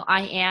Israel,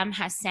 I am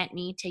has sent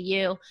me to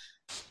you.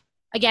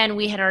 Again,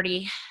 we had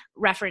already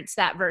referenced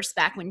that verse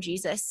back when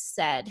Jesus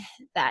said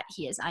that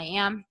he is I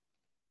am.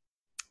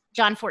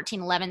 John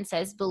 14:11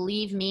 says,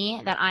 believe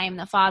me that I am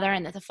the Father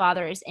and that the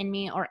Father is in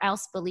me, or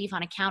else believe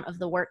on account of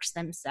the works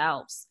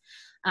themselves.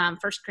 1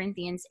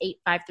 Corinthians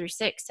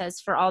 8:5-6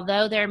 says, for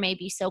although there may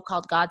be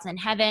so-called gods in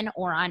heaven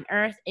or on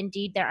earth,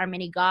 indeed there are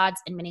many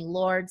gods and many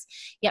lords,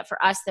 yet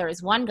for us there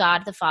is one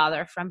God, the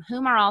Father, from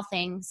whom are all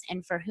things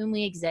and for whom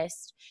we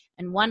exist,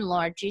 and one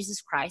Lord, Jesus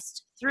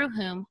Christ, through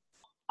whom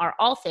are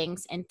all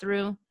things and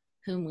through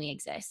whom we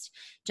exist.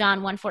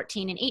 John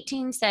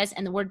 1:14-18 says,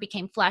 and the Word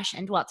became flesh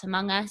and dwelt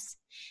among us,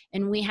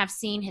 and we have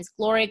seen his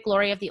glory,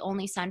 glory of the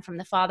only Son from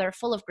the Father,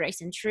 full of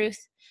grace and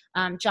truth.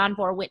 John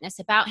bore witness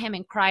about him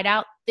and cried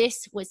out,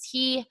 this was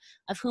he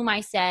of whom I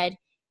said,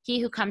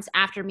 he who comes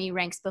after me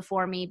ranks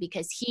before me,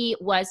 because he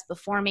was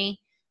before me.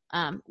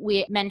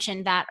 We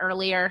mentioned that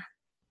earlier.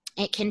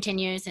 It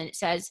continues and it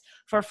says,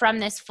 for from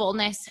this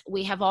fullness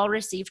we have all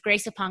received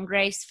grace upon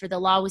grace, for the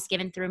law was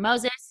given through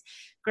Moses.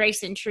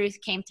 Grace and truth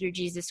came through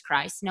Jesus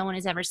Christ. No one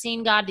has ever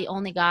seen God, the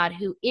only God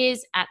who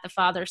is at the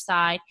Father's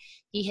side.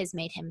 He has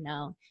made him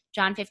known.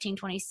 John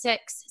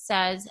 15:26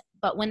 says,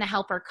 "But when the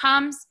Helper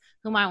comes,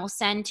 whom I will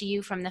send to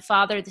you from the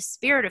Father, the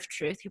Spirit of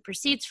truth, who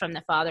proceeds from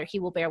the Father, he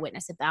will bear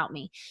witness about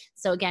me."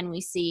 So again,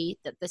 we see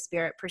that the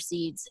Spirit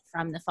proceeds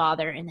from the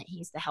Father and that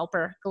he's the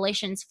helper.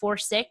 Galatians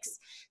 4:6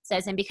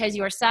 says, "And because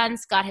you are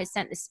sons, God has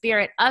sent the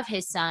Spirit of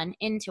his Son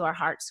into our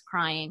hearts,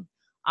 crying,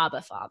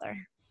 Abba,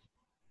 Father."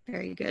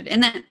 Very good.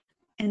 And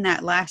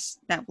that last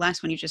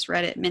one you just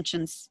read, it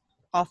mentions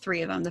all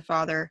three of them, the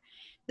Father,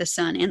 the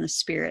Son, and the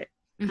Spirit.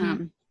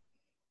 Mm-hmm.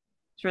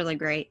 It's really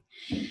great.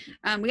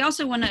 We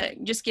also want to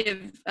just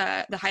give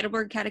the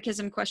Heidelberg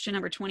Catechism question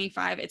number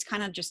 25. It's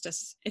kind of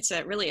just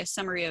really a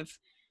summary of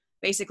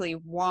basically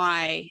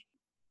why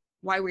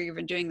we're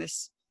even doing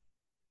this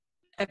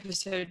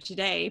episode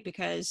today,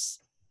 because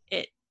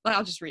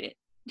I'll just read it.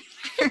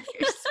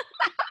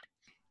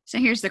 So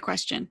here's the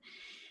question.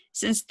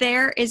 Since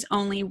there is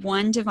only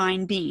one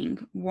divine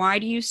being, why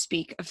do you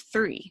speak of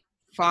three?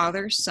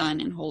 Father, Son,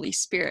 and Holy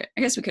Spirit.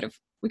 I guess we could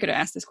have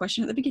asked this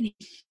question at the beginning.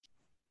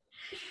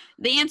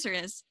 The answer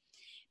is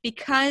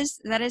because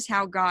that is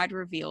how God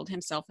revealed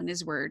himself in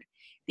his word.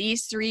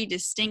 These three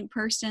distinct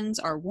persons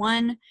are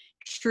one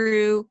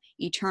true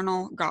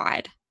eternal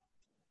God.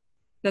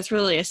 That's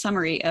really a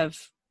summary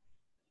of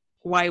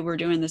why we're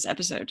doing this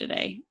episode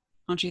today.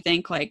 Don't you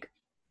think?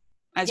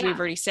 As we've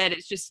already said,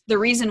 it's just the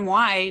reason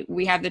why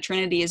we have the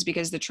Trinity is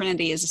because the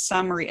Trinity is a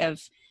summary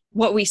of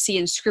what we see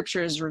in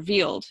Scripture is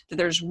revealed, that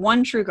there's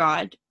one true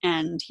God,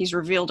 and he's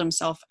revealed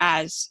himself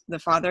as the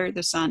Father,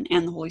 the Son,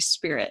 and the Holy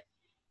Spirit.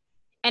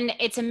 And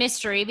it's a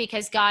mystery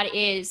because God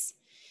is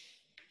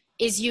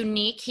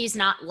unique. He's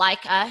not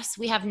like us.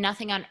 We have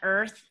nothing on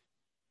earth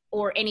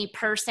or any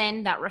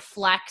person that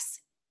reflects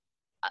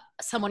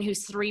someone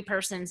who's three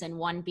persons in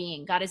one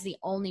being. God is the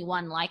only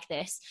one like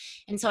this.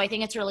 And so I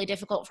think it's really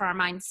difficult for our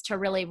minds to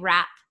really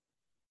wrap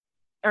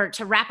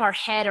our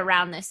head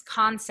around this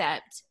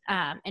concept.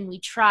 And we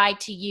try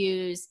to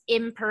use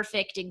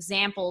imperfect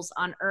examples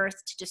on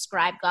earth to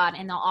describe God,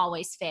 and they'll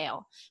always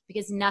fail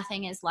because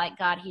nothing is like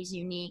God. He's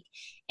unique.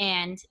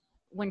 And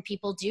when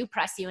people do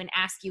press you and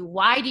ask you,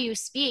 why do you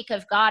speak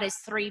of God as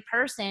three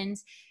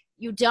persons?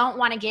 You don't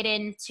want to get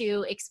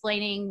into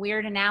explaining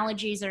weird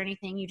analogies or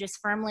anything. You just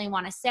firmly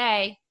want to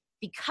say,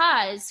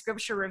 because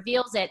Scripture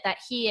reveals it, that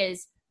he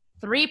is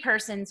three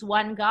persons,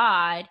 one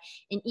God.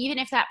 And even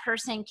if that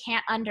person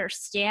can't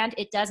understand,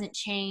 it doesn't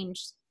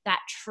change that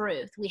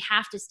truth. We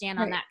have to stand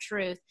on that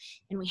truth,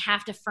 and we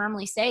have to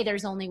firmly say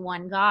there's only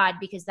one God,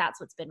 because that's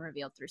what's been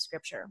revealed through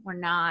Scripture. We're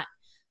not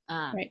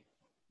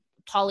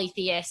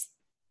polytheists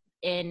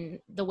in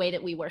the way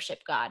that we worship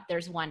God.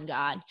 There's one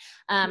God.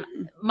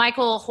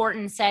 Michael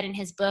Horton said in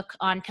his book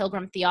on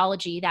Pilgrim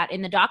Theology that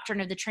in the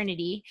doctrine of the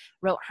Trinity,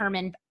 wrote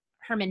Herman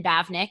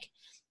Bavinck,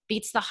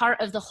 beats the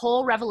heart of the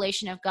whole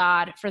revelation of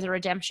God for the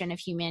redemption of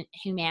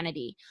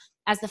humanity.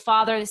 As the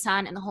Father, the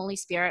Son, and the Holy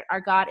Spirit,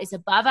 our God is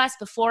above us,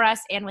 before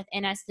us, and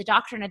within us. The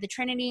doctrine of the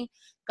Trinity,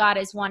 God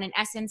is one in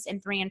essence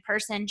and three in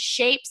person,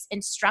 shapes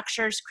and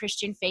structures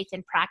Christian faith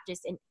and practice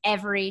in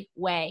every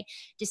way,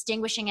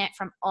 distinguishing it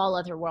from all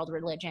other world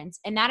religions.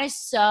 And that is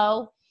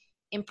so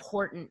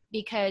important,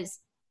 because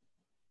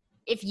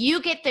if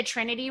you get the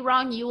Trinity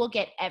wrong, you will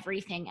get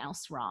everything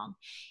else wrong.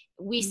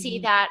 We see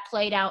that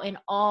played out in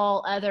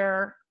all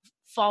other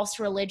false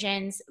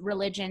religions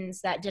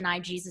that deny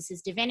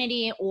Jesus's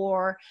divinity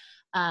or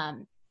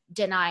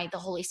deny the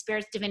Holy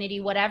Spirit's divinity.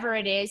 Whatever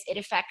it is, it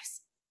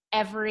affects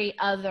every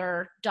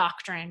other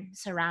doctrine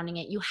surrounding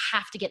it. You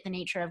have to get the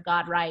nature of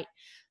God right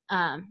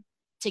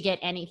to get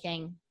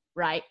anything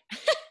right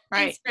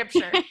in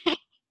Scripture.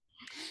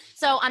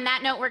 So on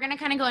that note, we're going to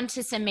kind of go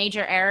into some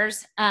major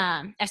errors.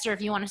 Esther,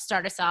 if you want to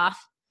start us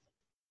off.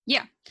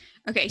 Yeah.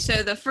 Okay.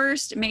 So the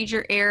first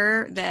major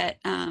error that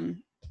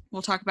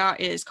we'll talk about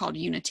is called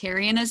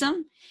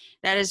Unitarianism.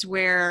 That is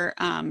where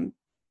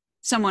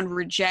someone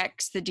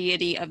rejects the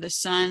deity of the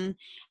Son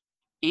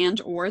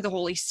and or the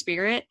Holy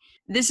Spirit.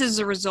 This is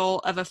a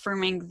result of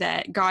affirming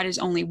that God is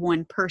only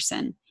one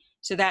person.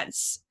 So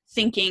that's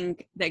thinking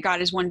that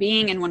God is one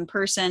being and one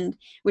person,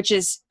 which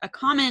is a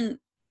common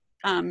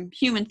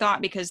human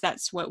thought because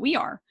that's what we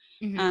are.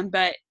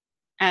 But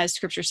as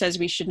Scripture says,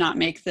 we should not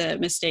make the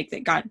mistake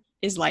that God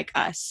is like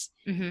us.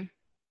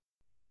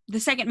 The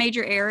second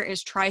major error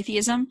is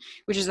tritheism,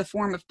 which is a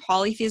form of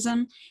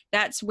polytheism.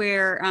 That's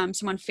where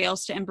someone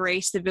fails to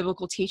embrace the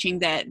biblical teaching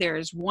that there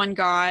is one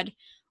God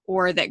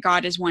or that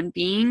God is one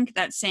being.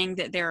 That's saying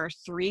that there are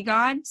three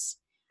gods,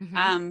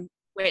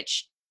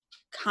 which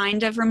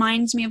kind of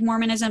reminds me of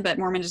Mormonism, but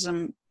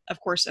Mormonism, of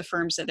course,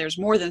 affirms that there's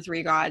more than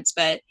three gods,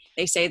 but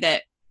they say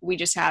that we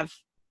just have,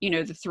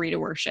 the three to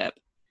worship.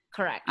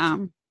 Correct.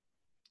 So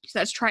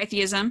that's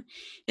tritheism.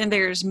 Then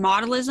there's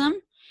modalism.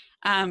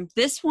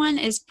 This one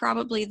is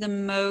probably the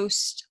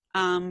most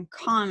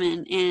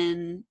common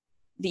in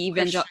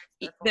the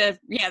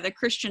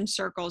Christian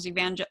circles,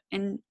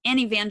 in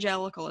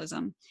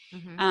evangelicalism.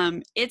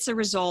 It's a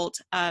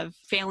result of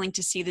failing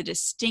to see the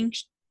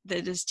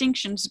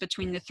distinctions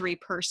between the three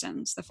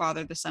persons, the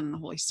Father, the Son, and the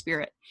Holy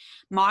Spirit.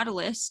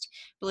 Modalists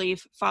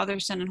believe Father,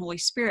 Son, and Holy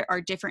Spirit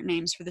are different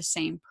names for the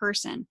same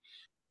person.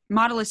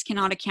 modalists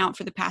cannot account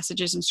for the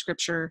passages in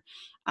Scripture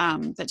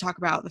that talk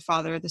about the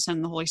Father, the Son,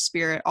 and the Holy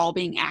Spirit all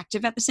being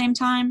active at the same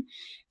time.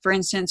 For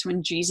instance,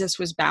 when Jesus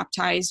was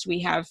baptized,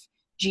 we have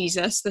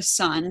Jesus, the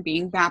Son,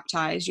 being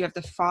baptized. You have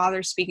the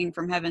Father speaking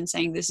from heaven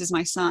saying, "This is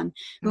my Son,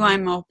 who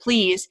I'm well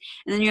pleased."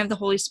 And then you have the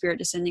Holy Spirit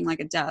descending like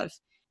a dove.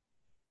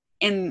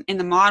 In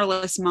the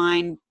modalist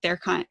mind,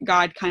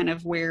 God kind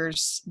of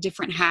wears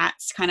different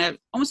hats, kind of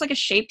almost like a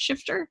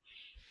shapeshifter.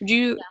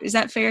 Is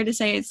that fair to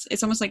say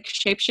it's almost like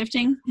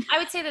shape-shifting? I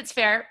would say that's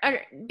fair,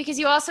 because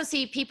you also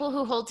see people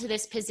who hold to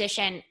this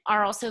position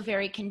are also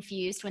very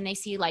confused when they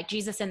see like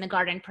Jesus in the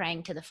garden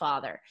praying to the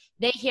Father.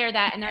 They hear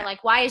that and they're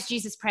like, why is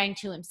Jesus praying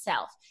to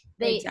himself?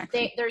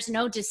 There's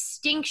no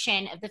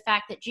distinction of the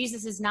fact that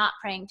Jesus is not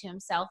praying to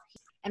himself.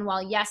 And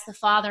while yes, the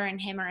Father and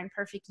him are in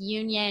perfect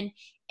union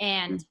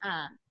and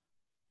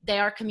they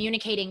are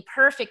communicating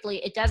perfectly,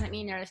 it doesn't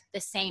mean they're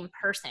the same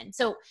person.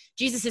 So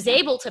Jesus is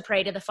able to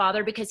pray to the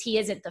Father because he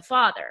isn't the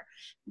Father.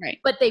 Right.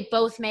 But they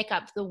both make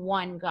up the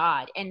one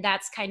God. And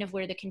that's kind of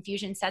where the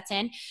confusion sets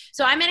in.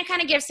 So I'm going to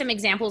kind of give some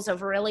examples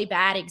of really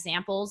bad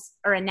examples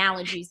or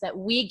analogies that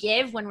we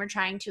give when we're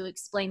trying to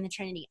explain the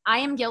Trinity. I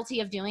am guilty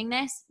of doing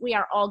this. We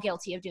are all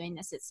guilty of doing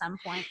this at some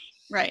point.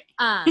 Right.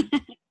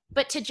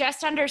 But to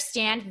just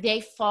understand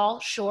they fall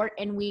short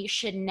and we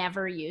should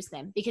never use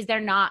them because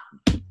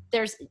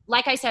there's,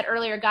 like I said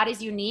earlier, God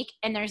is unique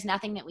and there's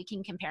nothing that we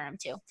can compare him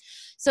to.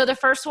 So the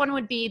first one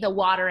would be the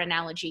water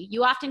analogy.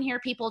 You often hear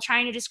people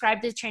trying to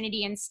describe the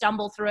Trinity and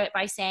stumble through it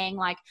by saying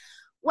like,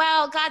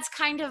 well, God's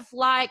kind of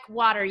like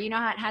water. You know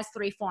how it has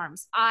three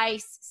forms: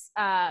 ice,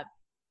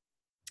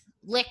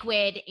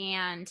 liquid,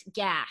 and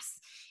gas.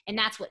 And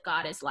that's what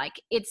God is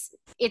like. It's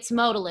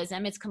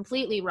modalism. It's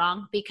completely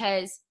wrong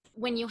because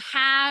when you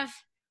have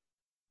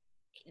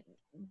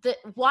the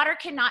water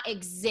cannot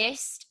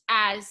exist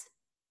as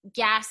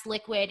gas,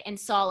 liquid, and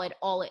solid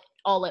all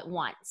at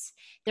once.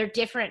 They're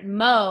different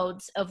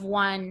modes of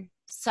one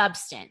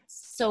substance.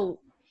 So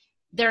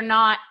they're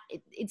not,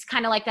 it's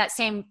kind of like that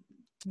same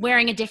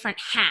wearing a different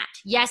hat.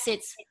 Yes,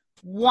 it's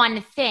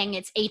one thing,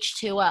 it's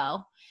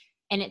H2O,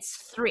 and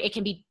it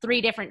can be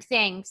three different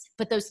things,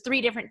 but those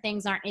three different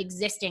things aren't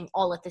existing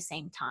all at the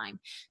same time.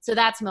 So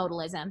that's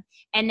modalism.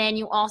 And then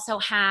you also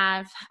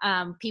have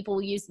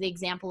people use the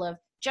example of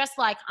just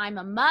like I'm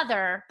a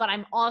mother, but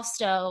I'm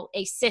also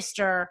a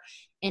sister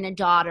and a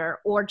daughter,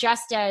 or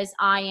just as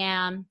I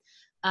am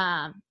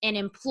an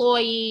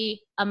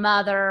employee, a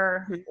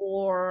mother,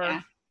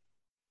 or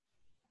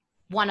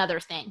one other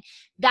thing.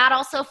 That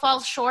also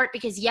falls short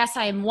because yes,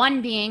 I am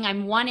one being,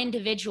 I'm one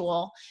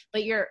individual,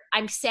 but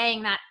I'm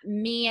saying that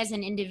me as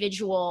an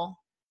individual,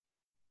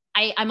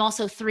 I'm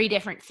also three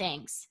different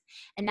things.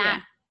 And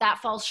that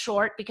falls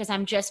short because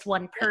I'm just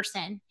one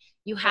person.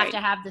 You have to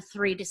have the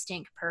three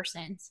distinct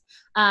persons.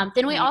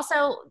 Then we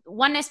also,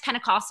 oneness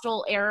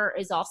Pentecostal error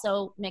is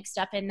also mixed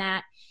up in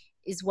that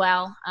as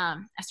well.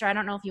 Esther, I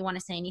don't know if you want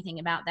to say anything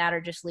about that or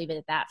just leave it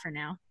at that for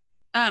now.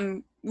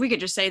 We could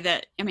just say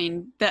that, I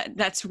mean,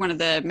 that's one of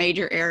the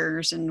major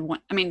errors. And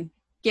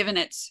given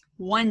its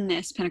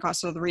oneness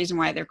Pentecostal, the reason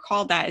why they're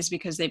called that is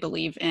because they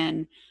believe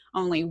in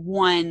only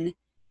one,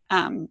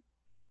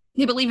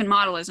 they believe in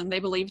modalism.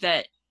 They believe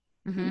that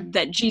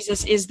that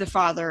Jesus is the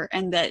Father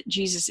and that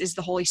Jesus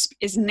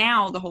is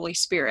now the Holy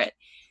Spirit.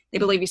 They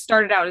believe he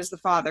started out as the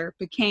Father,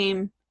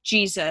 became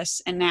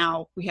Jesus, and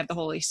now we have the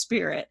Holy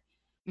Spirit.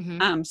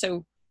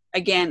 So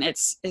again,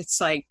 it's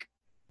like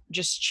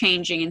just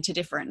changing into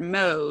different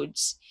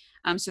modes.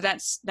 So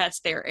that's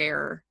their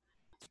error.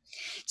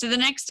 So the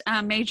next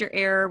major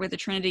error with the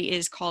Trinity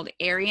is called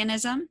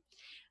Arianism.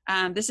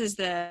 That's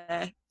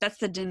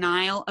the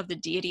denial of the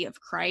deity of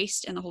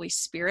Christ and the Holy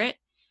Spirit.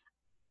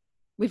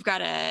 We've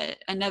got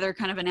another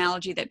kind of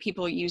analogy that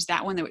people use,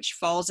 that one which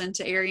falls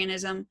into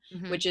Arianism,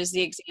 which is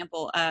the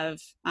example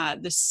of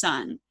the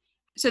sun.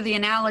 So the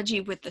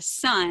analogy with the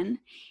sun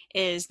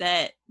is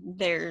that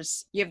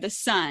you have the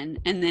sun,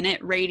 and then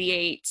it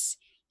radiates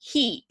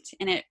heat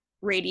and it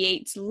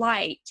radiates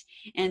light,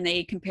 and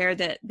they compare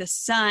that the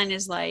sun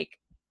is like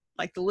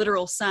the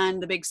literal sun,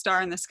 the big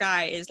star in the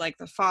sky, is like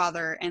the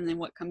Father, and then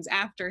what comes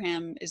after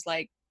him is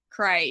like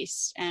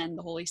Christ and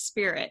the Holy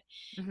Spirit,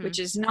 which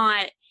is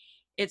not.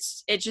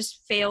 It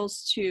just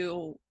fails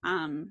to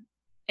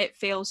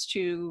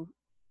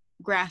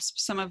grasp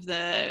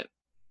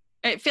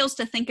it fails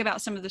to think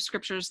about some of the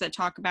scriptures that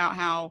talk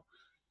about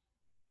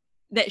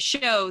that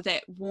show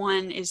that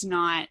one is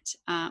not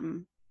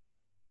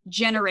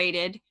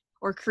generated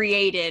or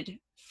created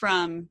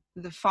from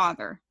the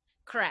Father.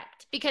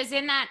 Correct. Because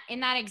in that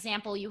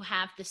example, you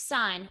have the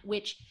sun,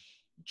 which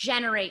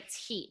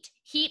generates heat.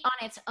 Heat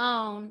on its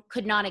own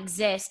could not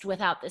exist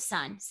without the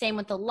sun. Same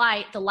with the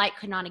light. The light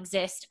could not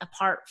exist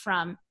apart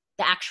from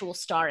the actual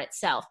star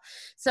itself.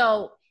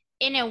 So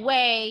in a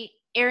way,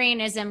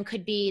 Arianism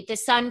could be the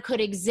sun could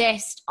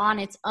exist on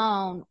its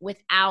own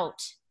without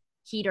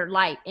heat or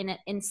light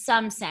in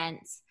some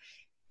sense,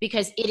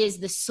 because it is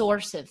the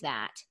source of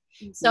that.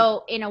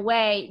 So in a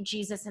way,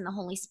 Jesus and the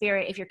Holy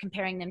Spirit, if you're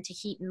comparing them to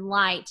heat and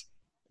light,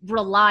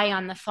 rely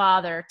on the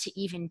Father to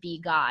even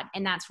be God.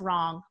 And that's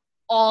wrong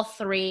all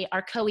three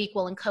are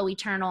co-equal and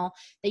co-eternal.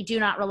 They do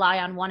not rely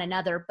on one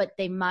another, but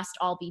they must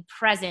all be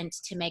present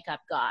to make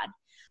up God,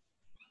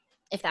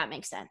 if that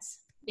makes sense.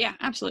 Yeah,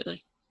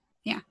 absolutely.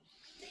 Yeah.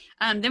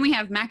 Then we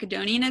have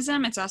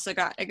Macedonianism.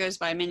 It goes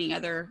by many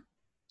other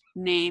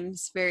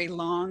names, very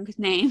long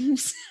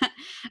names.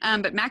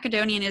 But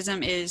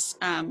Macedonianism is,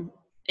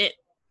 it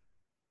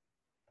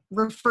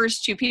refers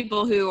to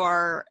people who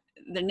are,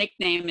 the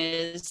nickname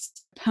is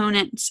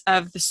opponents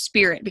of the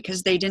Spirit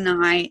because they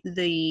deny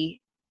the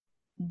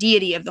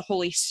deity of the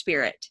Holy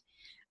Spirit.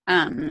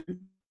 I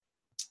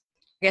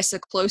guess the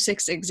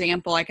closest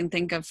example I can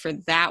think of for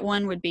that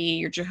one would be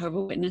your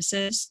Jehovah's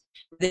Witnesses.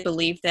 They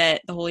believe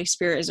that the Holy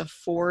Spirit is a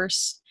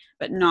force,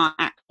 but not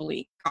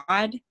actually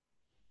God.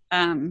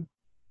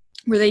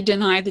 Where they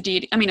deny the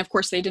deity. I mean, of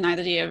course, they deny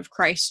the deity of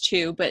Christ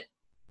too, but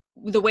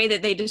the way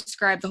that they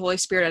describe the Holy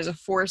Spirit as a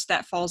force,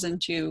 that falls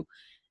into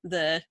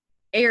the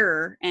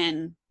error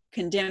and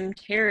condemned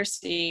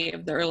heresy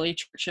of the early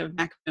church of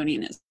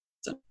Macedonianism.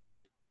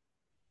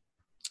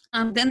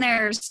 Then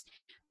there's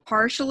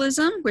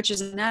partialism, which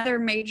is another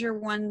major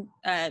one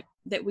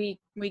that we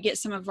get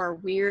some of our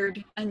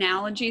weird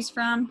analogies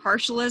from.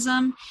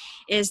 Partialism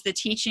is the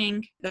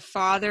teaching the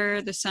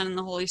Father, the Son, and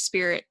the Holy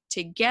Spirit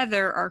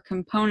together are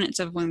components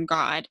of one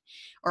God,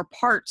 or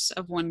parts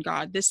of one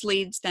God. This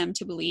leads them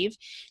to believe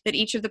that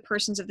each of the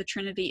persons of the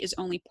Trinity is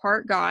only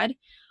part God,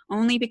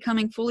 only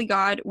becoming fully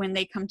God when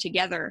they come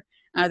together.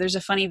 There's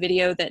a funny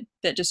video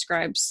that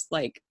describes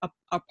like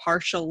a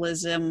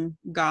partialism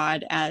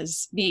God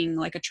as being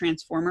like a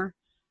transformer.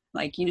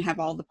 Like, you have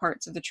all the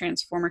parts of the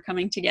transformer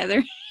coming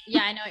together.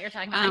 Yeah, I know what you're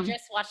talking about. I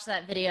just watched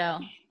that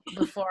video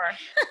before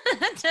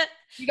to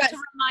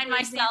remind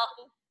myself.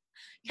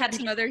 Got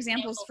some other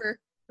examples for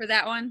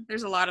that one?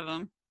 There's a lot of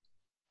them.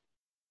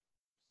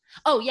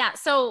 Oh, yeah.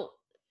 So,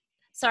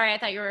 sorry, I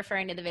thought you were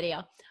referring to the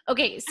video.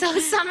 Okay, so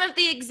some of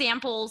the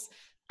examples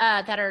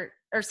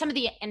or some of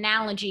the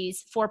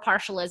analogies for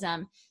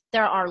partialism,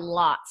 there are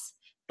lots,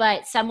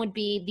 but some would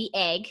be the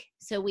egg.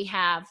 So we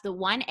have the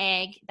one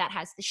egg that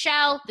has the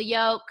shell, the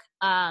yolk,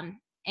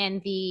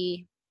 and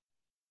the,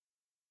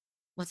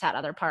 what's that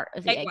other part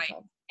of the egg?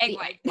 Egg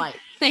white.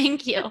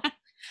 Thank you.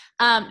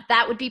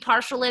 That would be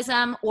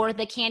partialism. Or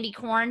the candy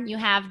corn, you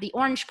have the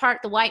orange part,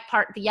 the white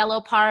part, the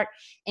yellow part.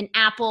 An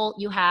apple,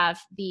 you have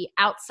the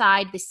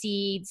outside, the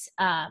seeds,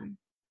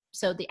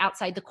 so the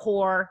outside, the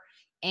core,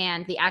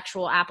 and the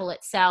actual apple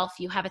itself.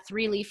 You have a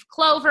 3-leaf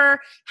clover,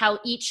 how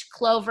each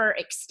clover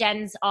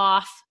extends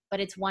off,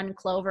 but it's one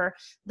clover.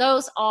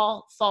 Those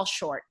all fall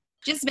short.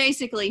 Just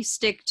basically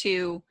stick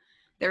to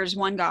there's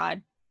one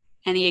God,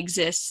 and he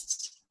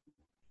exists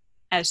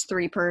as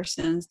 3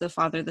 persons, the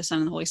Father, the Son,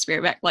 and the Holy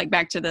Spirit.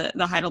 Back to the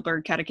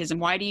Heidelberg Catechism.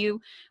 Why do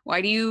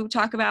you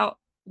talk about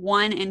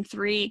 1 and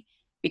 3?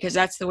 Because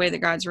that's the way that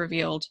God's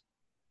revealed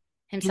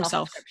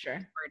himself.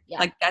 Scripture. Yeah.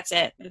 Like, that's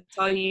it. That's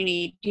all you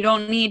need. You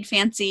don't need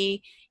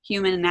fancy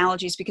human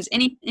analogies, because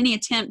any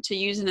attempt to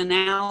use an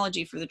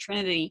analogy for the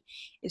Trinity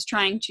is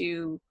trying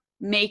to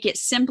make it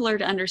simpler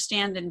to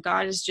understand, and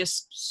God is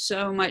just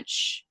so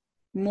much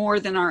more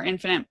than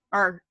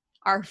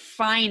our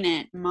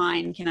finite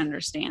mind can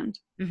understand.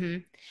 Mm-hmm.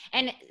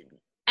 And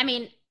I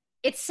mean,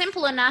 it's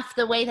simple enough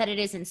the way that it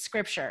is in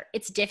Scripture.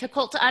 It's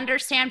difficult to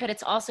understand, but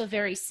it's also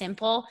very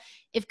simple.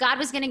 If God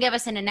was going to give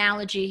us an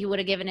analogy, he would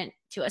have given it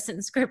to us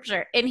in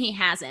Scripture, and he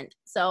hasn't.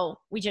 So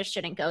we just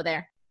shouldn't go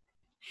there.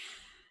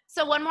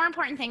 So one more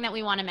important thing that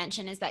we want to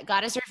mention is that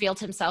God has revealed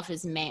himself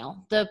as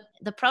male. The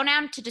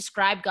pronoun to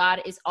describe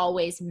God is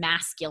always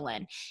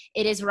masculine.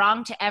 It is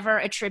wrong to ever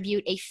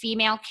attribute a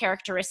female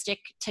characteristic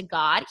to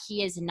God.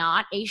 He is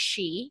not a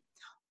she.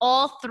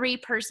 All 3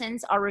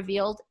 persons are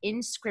revealed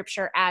in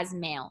Scripture as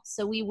male.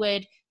 So we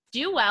would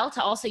do well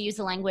to also use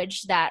the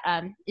language that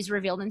is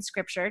revealed in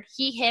Scripture.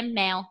 He, him,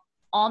 male,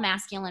 all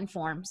masculine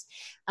forms.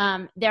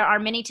 There are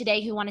many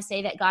today who want to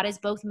say that God is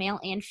both male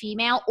and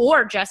female,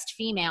 or just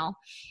female.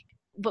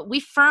 But we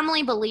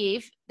firmly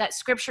believe that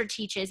Scripture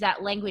teaches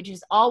that language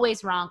is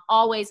always wrong,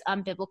 always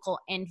unbiblical,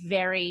 and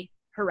very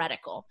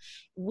heretical.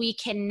 We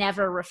can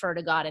never refer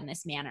to God in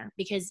this manner,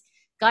 because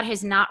God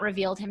has not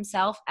revealed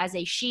himself as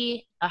a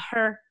she, a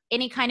her,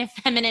 any kind of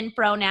feminine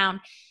pronoun.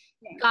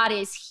 God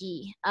is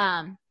he.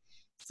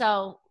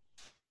 So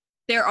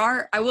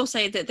I will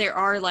say that there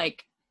are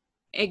like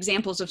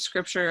examples of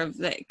Scripture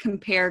that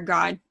compare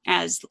God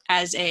as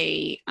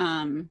a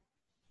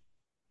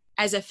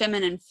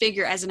feminine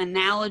figure, as an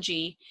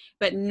analogy,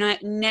 but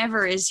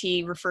never is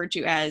he referred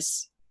to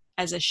as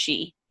a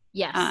she.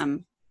 Yes.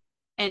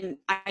 And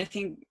I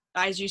think,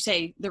 as you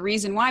say, the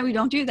reason why we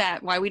don't do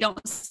that, why we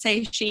don't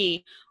say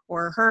she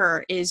or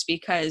her, is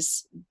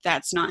because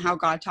that's not how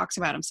God talks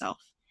about himself.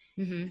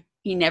 Mm-hmm.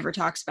 He never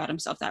talks about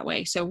himself that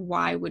way. So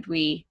why would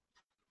we?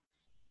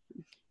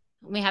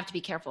 We have to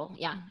be careful.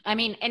 Yeah. I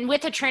mean, and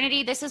with the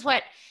Trinity,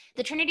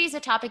 the Trinity is a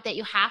topic that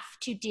you have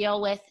to deal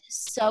with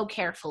so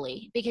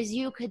carefully, because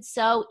you could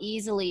so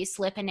easily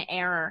slip into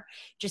error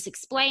just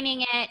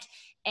explaining it.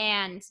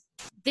 And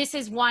this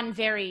is one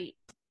very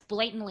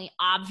blatantly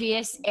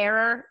obvious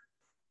error.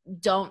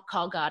 Don't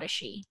call God a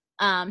she.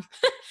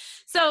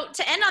 So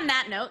to end on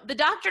that note, the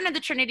doctrine of the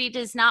Trinity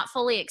does not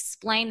fully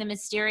explain the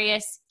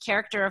mysterious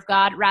character of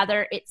God.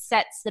 Rather, it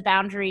sets the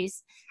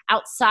boundaries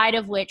outside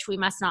of which we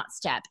must not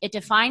step. It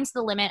defines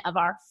the limit of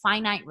our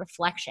finite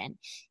reflection.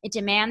 It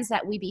demands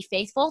that we be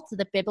faithful to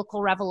the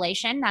biblical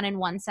revelation that in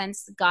one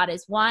sense God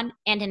is one,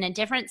 and in a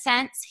different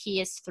sense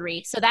he is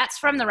three. So that's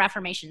from the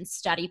Reformation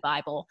Study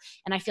Bible,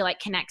 and I feel like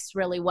connects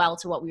really well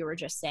to what we were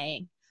just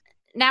saying.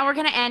 Now we're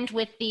going to end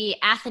with the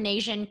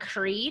Athanasian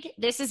Creed.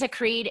 This is a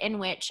creed in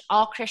which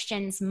all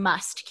Christians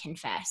must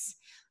confess,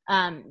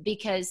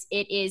 because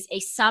it is a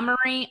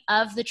summary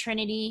of the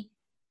Trinity,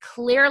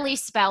 clearly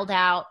spelled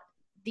out.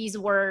 These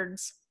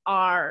words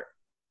are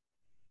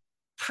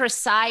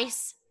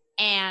precise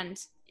and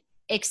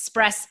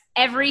express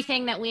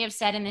everything that we have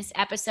said in this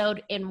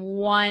episode in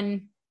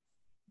one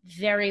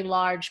very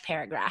large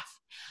paragraph.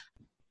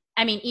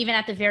 I mean, even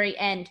at the very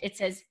end, it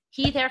says,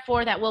 "He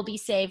therefore that will be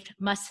saved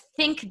must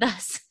think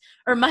thus,"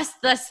 or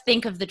must thus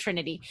think of the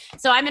Trinity.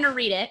 So I'm going to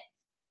read it.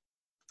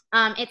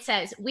 It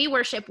says, "We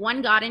worship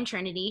one God in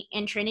Trinity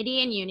and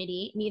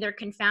unity, neither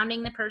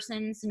confounding the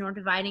persons nor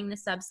dividing the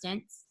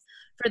substance.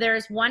 For there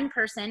is one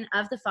person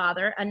of the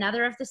Father,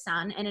 another of the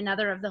Son, and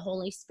another of the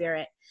Holy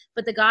Spirit.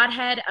 But the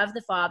Godhead of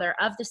the Father,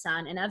 of the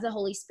Son, and of the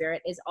Holy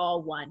Spirit is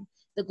all one.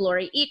 The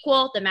glory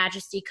equal, the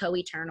majesty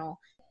co-eternal.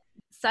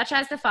 Such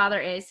as the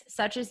Father is,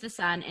 such is the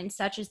Son, and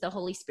such is the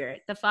Holy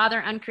Spirit. The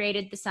Father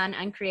uncreated, the Son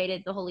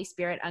uncreated, the Holy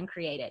Spirit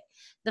uncreated.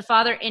 The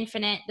Father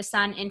infinite, the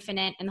Son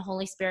infinite, and the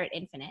Holy Spirit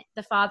infinite.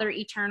 The Father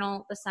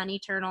eternal, the Son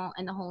eternal,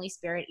 and the Holy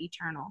Spirit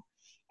eternal.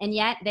 And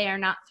yet they are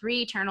not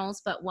three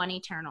eternals, but one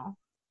eternal.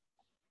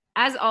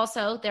 As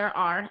also there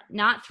are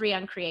not three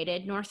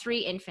uncreated, nor three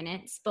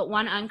infinites, but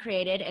one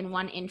uncreated and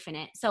one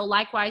infinite. So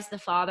likewise the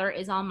Father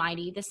is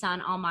almighty, the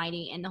Son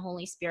almighty, and the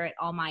Holy Spirit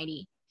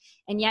almighty.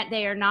 And yet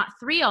they are not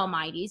three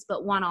almighties,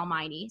 but one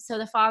almighty. So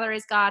the Father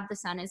is God, the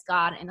Son is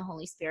God, and the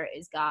Holy Spirit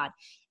is God.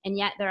 And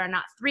yet there are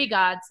not three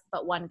gods,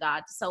 but one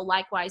God. So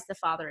likewise the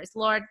Father is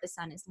Lord, the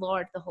Son is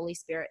Lord, the Holy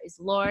Spirit is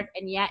Lord,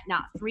 and yet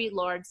not three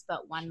Lords,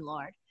 but one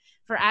Lord.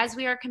 For as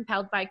we are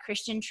compelled by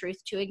Christian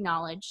truth to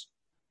acknowledge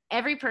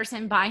every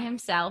person by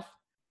himself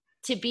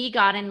to be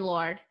God and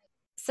Lord,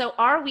 so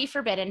are we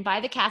forbidden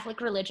by the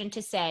Catholic religion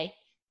to say,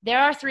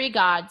 there are three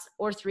gods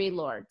or three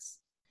Lords.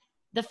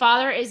 The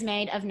Father is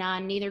made of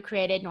none, neither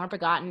created nor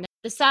begotten.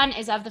 The Son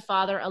is of the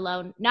Father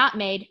alone, not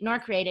made nor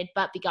created,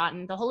 but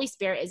begotten. The Holy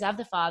Spirit is of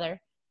the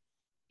Father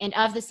and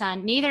of the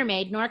Son, neither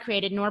made nor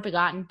created nor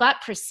begotten,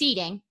 but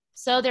proceeding.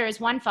 So there is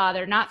one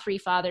Father, not three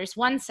fathers,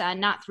 one Son,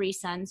 not three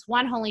sons,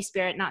 one Holy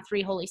Spirit, not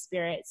three Holy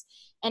Spirits.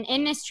 And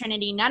in this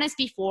Trinity, none is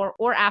before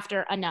or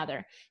after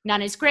another.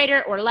 None is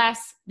greater or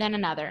less than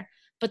another.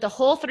 But the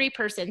whole three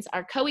persons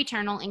are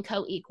co-eternal and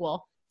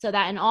co-equal, so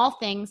that in all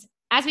things,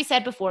 as we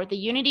said before, the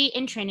unity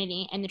in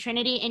Trinity and the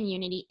Trinity in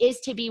unity is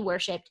to be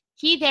worshipped.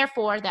 He,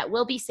 therefore, that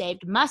will be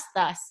saved must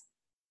thus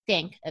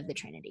think of the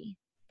Trinity."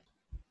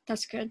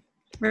 That's good.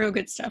 Real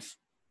good stuff.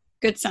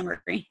 Good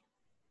summary.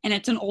 And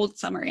it's an old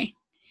summary.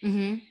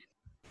 Mm-hmm.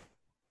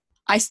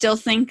 I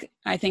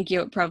think you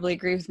would probably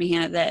agree with me,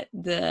 Hannah, that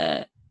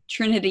the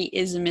Trinity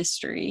is a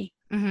mystery.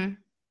 Mm-hmm.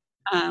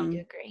 I do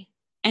agree.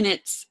 And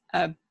it's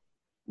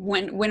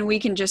when we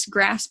can just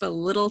grasp a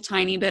little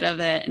tiny bit of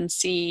it and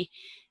see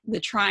the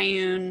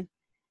triune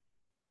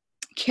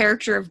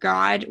character of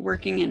God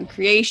working in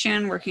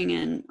creation, working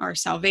in our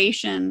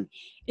salvation,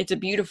 it's a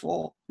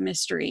beautiful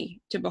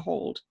mystery to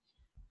behold.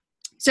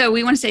 So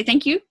we want to say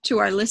thank you to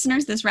our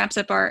listeners. This wraps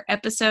up our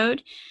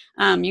episode.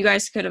 You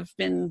guys could have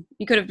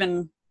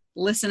been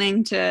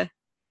listening to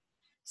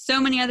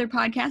so many other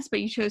podcasts, but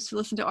you chose to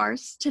listen to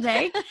ours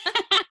today.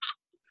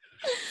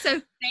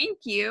 So thank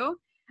you.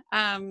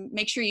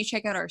 Make sure you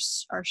check out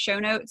our show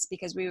notes,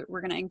 because we're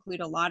going to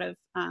include a lot of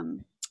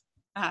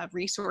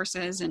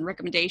resources and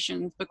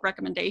book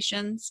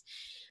recommendations.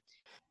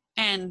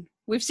 And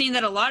we've seen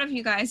that a lot of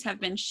you guys have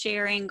been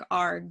sharing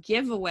our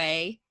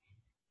giveaway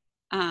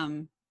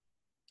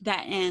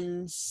that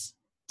ends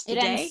today.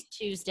 It ends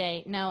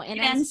Tuesday. No, it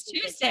ends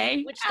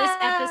Tuesday. Which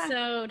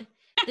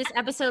this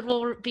episode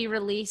will be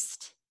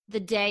released the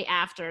day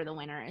after the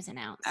winner is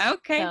announced.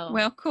 Okay, so.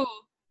 Well, cool.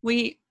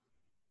 We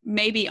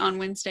maybe on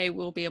Wednesday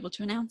we'll be able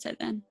to announce it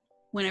then,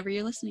 whenever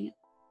you're listening it.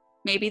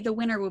 Maybe the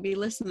winner will be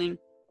listening.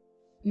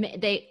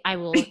 Maybe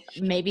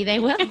they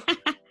will.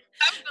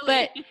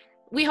 But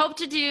we hope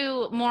to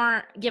do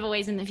more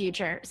giveaways in the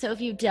future. So if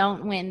you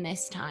don't win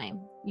this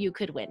time, you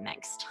could win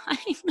next time.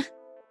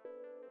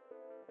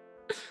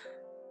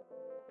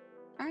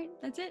 All right,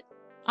 that's it.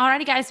 All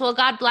righty, guys. Well,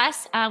 God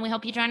bless. We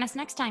hope you join us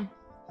next time.